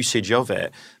 the usage of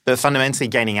it, but fundamentally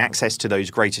gaining access to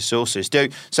those greater sources.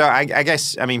 So I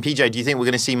guess, PJ, do you think we're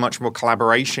going to see much more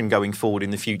collaboration going forward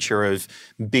in the future of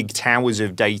big towers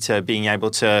of data being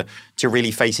able to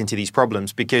really face into these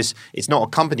problems? Because it's not a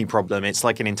company problem. It's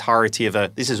like an entirety of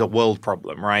this is a world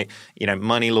problem, right?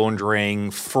 Money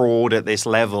laundering, fraud at this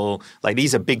level, like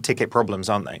these are big ticket problems,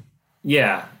 aren't they?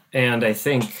 Yeah. And I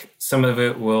think some of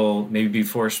it will maybe be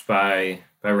forced by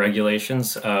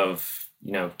regulations of,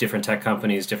 different tech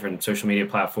companies, different social media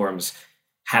platforms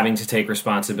having to take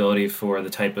responsibility for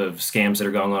the type of scams that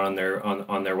are going on their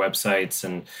websites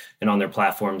and on their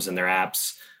platforms and their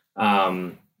apps.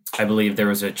 I believe there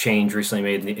was a change recently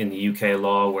made in the UK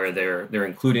law where they're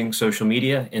including social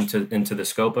media into the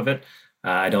scope of it.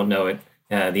 I don't know it,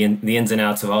 the ins and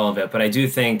outs of all of it, but I do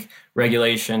think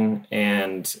regulation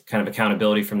and kind of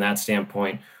accountability from that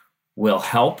standpoint will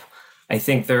help. I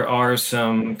think there are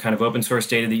some kind of open source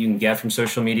data that you can get from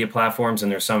social media platforms, and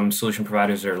there's some solution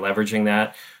providers that are leveraging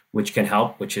that, which can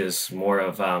help, which is more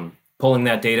of pulling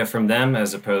that data from them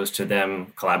as opposed to them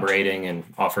collaborating and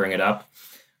offering it up.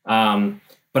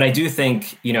 But I do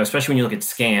think, especially when you look at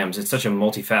scams, it's such a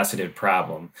multifaceted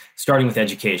problem, starting with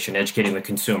educating the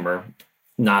consumer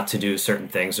not to do certain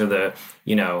things, or the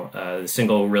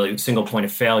single point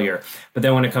of failure. But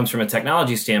then when it comes from a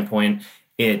technology standpoint,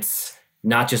 it's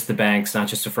not just the banks, not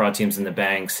just the fraud teams in the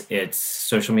banks, it's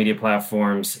social media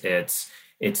platforms, it's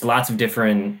lots of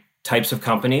different types of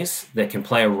companies that can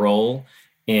play a role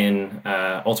in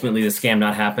ultimately the scam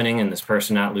not happening and this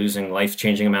person not losing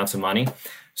life-changing amounts of money.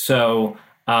 So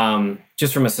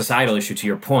just from a societal issue, to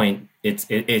your point,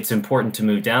 it's important to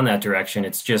move down that direction.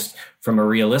 It's just from a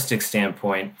realistic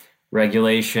standpoint,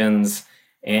 regulations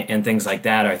and things like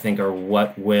that, I think, are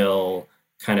what will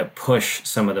kind of push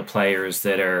some of the players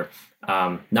that are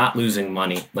not losing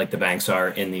money like the banks are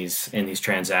in these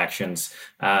transactions,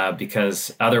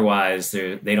 because otherwise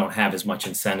they don't have as much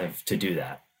incentive to do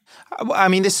that.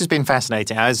 This has been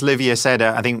fascinating. As Livia said,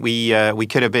 I think we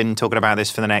could have been talking about this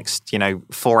for the next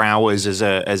 4 hours as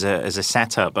a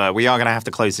setup. But we are going to have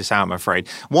to close this out, I'm afraid.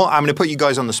 I'm going to put you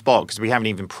guys on the spot because we haven't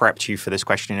even prepped you for this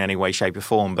question in any way, shape, or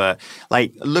form. But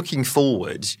looking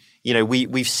forward,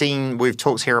 we've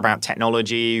talked here about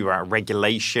technology, about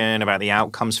regulation, about the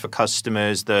outcomes for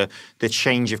customers, the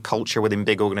change of culture within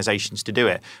big organizations to do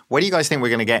it. Where do you guys think we're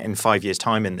going to get in 5 years'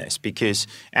 time in this? Because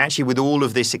actually, with all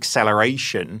of this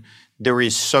acceleration, there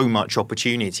is so much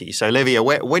opportunity. So, Olivia,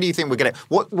 where do you think we're going to?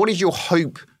 What is your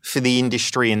hope for the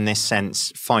industry in this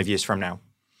sense 5 years from now?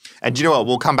 And do you know what?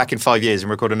 We'll come back in 5 years and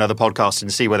record another podcast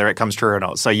and see whether it comes true or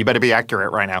not. So you better be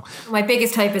accurate right now. My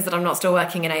biggest hope is that I'm not still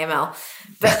working in AML.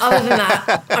 But other than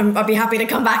that, I'd be happy to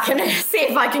come back and see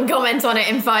if I can comment on it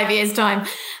in 5 years' time.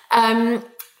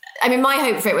 My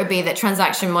hope for it would be that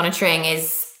transaction monitoring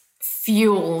is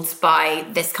fueled by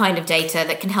this kind of data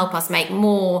that can help us make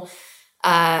more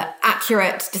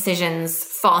accurate decisions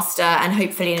faster and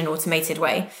hopefully in an automated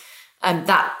way.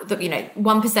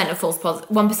 1% of false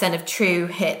 1% of true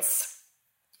hits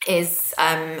is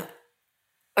a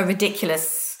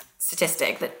ridiculous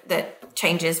statistic that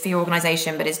changes for your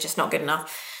organization, but is just not good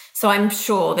enough. So I'm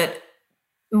sure that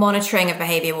monitoring of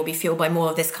behavior will be fueled by more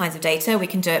of this kinds of data. We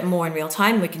can do it more in real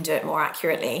time. We can do it more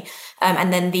accurately.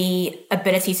 And then the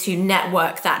ability to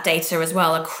network that data as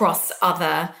well across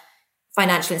other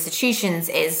financial institutions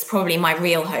is probably my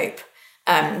real hope.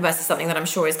 Versus something that I'm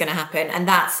sure is going to happen. And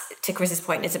that's, to Chris's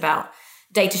point, is about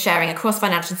data sharing across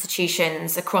financial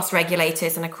institutions, across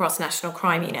regulators, and across national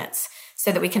crime units,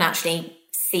 so that we can actually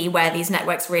see where these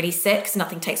networks really sit, because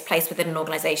nothing takes place within an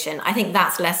organization. I think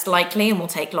that's less likely and will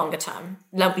take a longer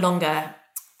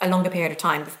period of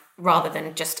time, rather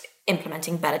than just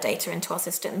implementing better data into our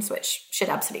systems, which should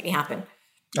absolutely happen.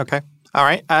 Okay. All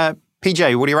right.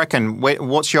 PJ, what do you reckon?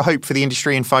 What's your hope for the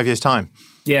industry in 5 years' time?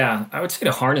 Yeah, I would say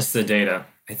to harness the data.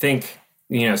 I think,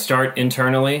 start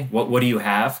internally. What do you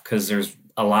have? Because there's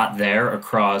a lot there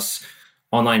across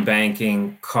online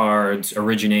banking, cards,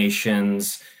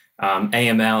 originations,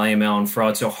 AML and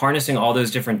fraud. So harnessing all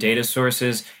those different data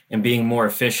sources and being more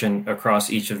efficient across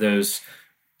each of those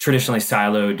traditionally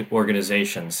siloed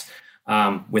organizations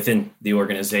within the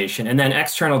organization. And then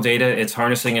external data, it's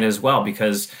harnessing it as well,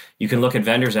 because you can look at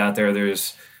vendors out there.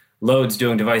 There's loads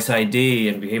doing device ID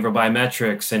and behavioral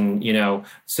biometrics, and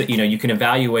you can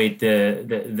evaluate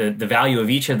the value of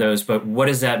each of those. But what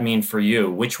does that mean for you?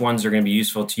 Which ones are going to be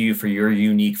useful to you for your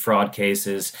unique fraud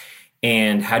cases,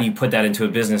 and how do you put that into a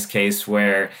business case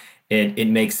where it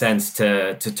makes sense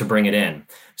to bring it in?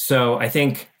 So I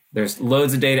think there's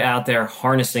loads of data out there.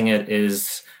 Harnessing it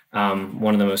is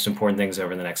one of the most important things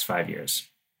over the next 5 years.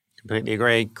 Completely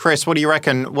agree. Chris, what do you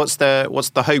reckon? What's the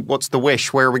hope? What's the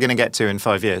wish? Where are we going to get to in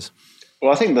 5 years?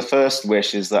 Well, I think the first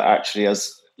wish is that actually,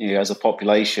 as a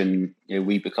population,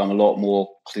 we become a lot more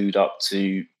clued up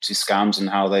to scams and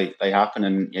how they happen,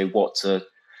 and what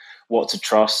to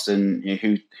trust and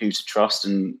who to trust,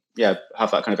 and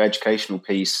have that kind of educational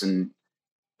piece, and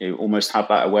almost have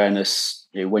that awareness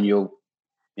when you're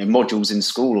modules in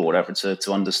school or whatever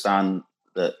to understand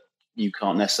that you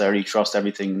can't necessarily trust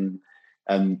everything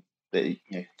that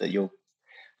you're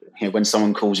when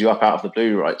someone calls you up out of the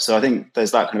blue, right? So I think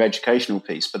there's that kind of educational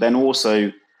piece, but then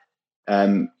also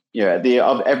at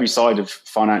every side of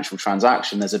financial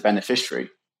transaction there's a beneficiary,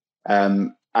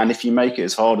 and if you make it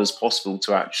as hard as possible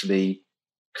to actually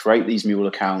create these mule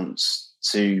accounts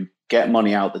to get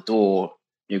money out the door,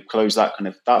 close that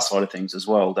side of things as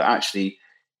well, that actually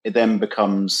it then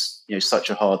becomes such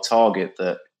a hard target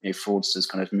that fraudsters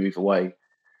kind of move away.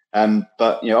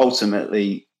 But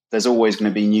ultimately there's always going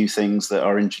to be new things that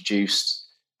are introduced,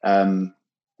 like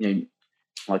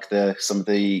some of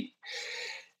the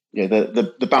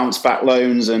bounce back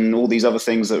loans and all these other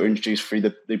things that were introduced through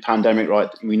the pandemic, right?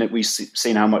 We've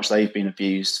seen how much they've been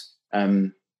abused.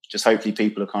 Just hopefully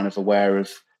people are kind of aware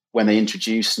of when they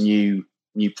introduce new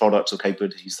products or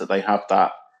capabilities that they have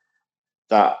that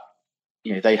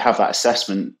they have that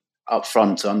assessment up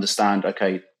front to understand,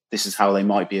 okay, this is how they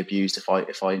might be abused if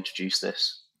I introduce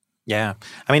this. Yeah.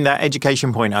 I mean, that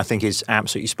education point I think is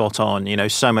absolutely spot on.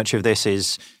 So much of this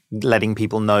is letting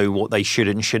people know what they should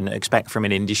and shouldn't expect from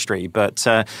an industry. But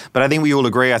I think we all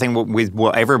agree, I think with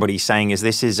what everybody's saying is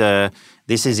this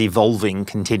is evolving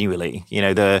continually.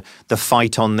 The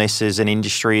fight on this as an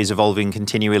industry is evolving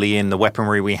continually, and the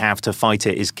weaponry we have to fight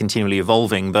it is continually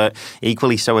evolving, but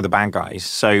equally so are the bad guys.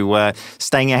 So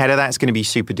staying ahead of that is going to be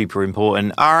super duper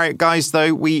important. All right, guys,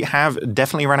 though, we have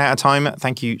definitely run out of time.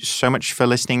 Thank you so much for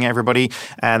listening, everybody.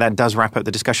 That does wrap up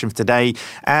the discussion for today.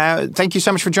 Thank you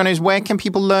so much for joining us. Where can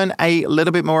people learn a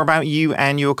little bit more about you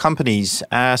and your companies?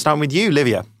 Starting with you,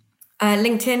 Livia.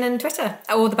 LinkedIn and Twitter,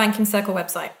 or the Banking Circle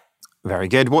website. Very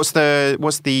good. What's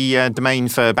the domain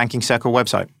for Banking Circle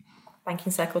website?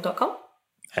 bankingcircle.com.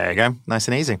 There you go. Nice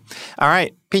and easy. All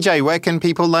right. PJ, where can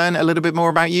people learn a little bit more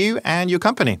about you and your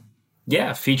company?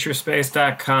 Yeah,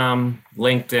 featurespace.com,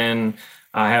 LinkedIn.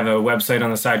 I have a website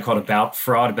on the side called About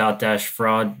Fraud,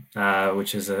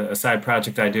 which is a side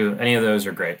project I do. Any of those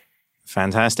are great.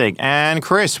 Fantastic. And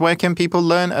Chris, where can people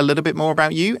learn a little bit more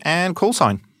about you and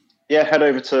Callsign? Yeah, head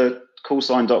over to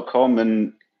callsign.com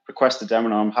and request a demo,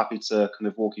 and I'm happy to kind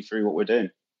of walk you through what we're doing.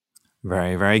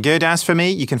 Very, very good. As for me,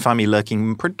 you can find me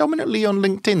lurking predominantly on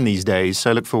LinkedIn these days,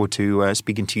 so I look forward to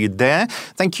speaking to you there.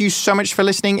 Thank you so much for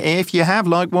listening. If you have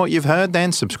liked what you've heard,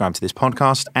 then subscribe to this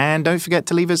podcast, and don't forget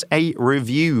to leave us a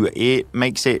review. It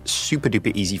makes it super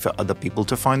duper easy for other people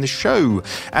to find the show.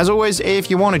 As always, if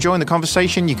you want to join the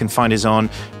conversation, you can find us on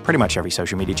pretty much every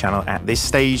social media channel at this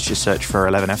stage. Just search for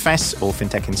 11FS or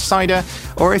FinTech Insider,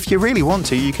 or if you really want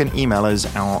to, you can email us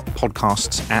our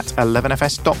podcasts at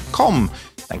 11fs.com.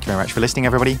 Thank you very much for listening,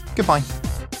 everybody. Goodbye.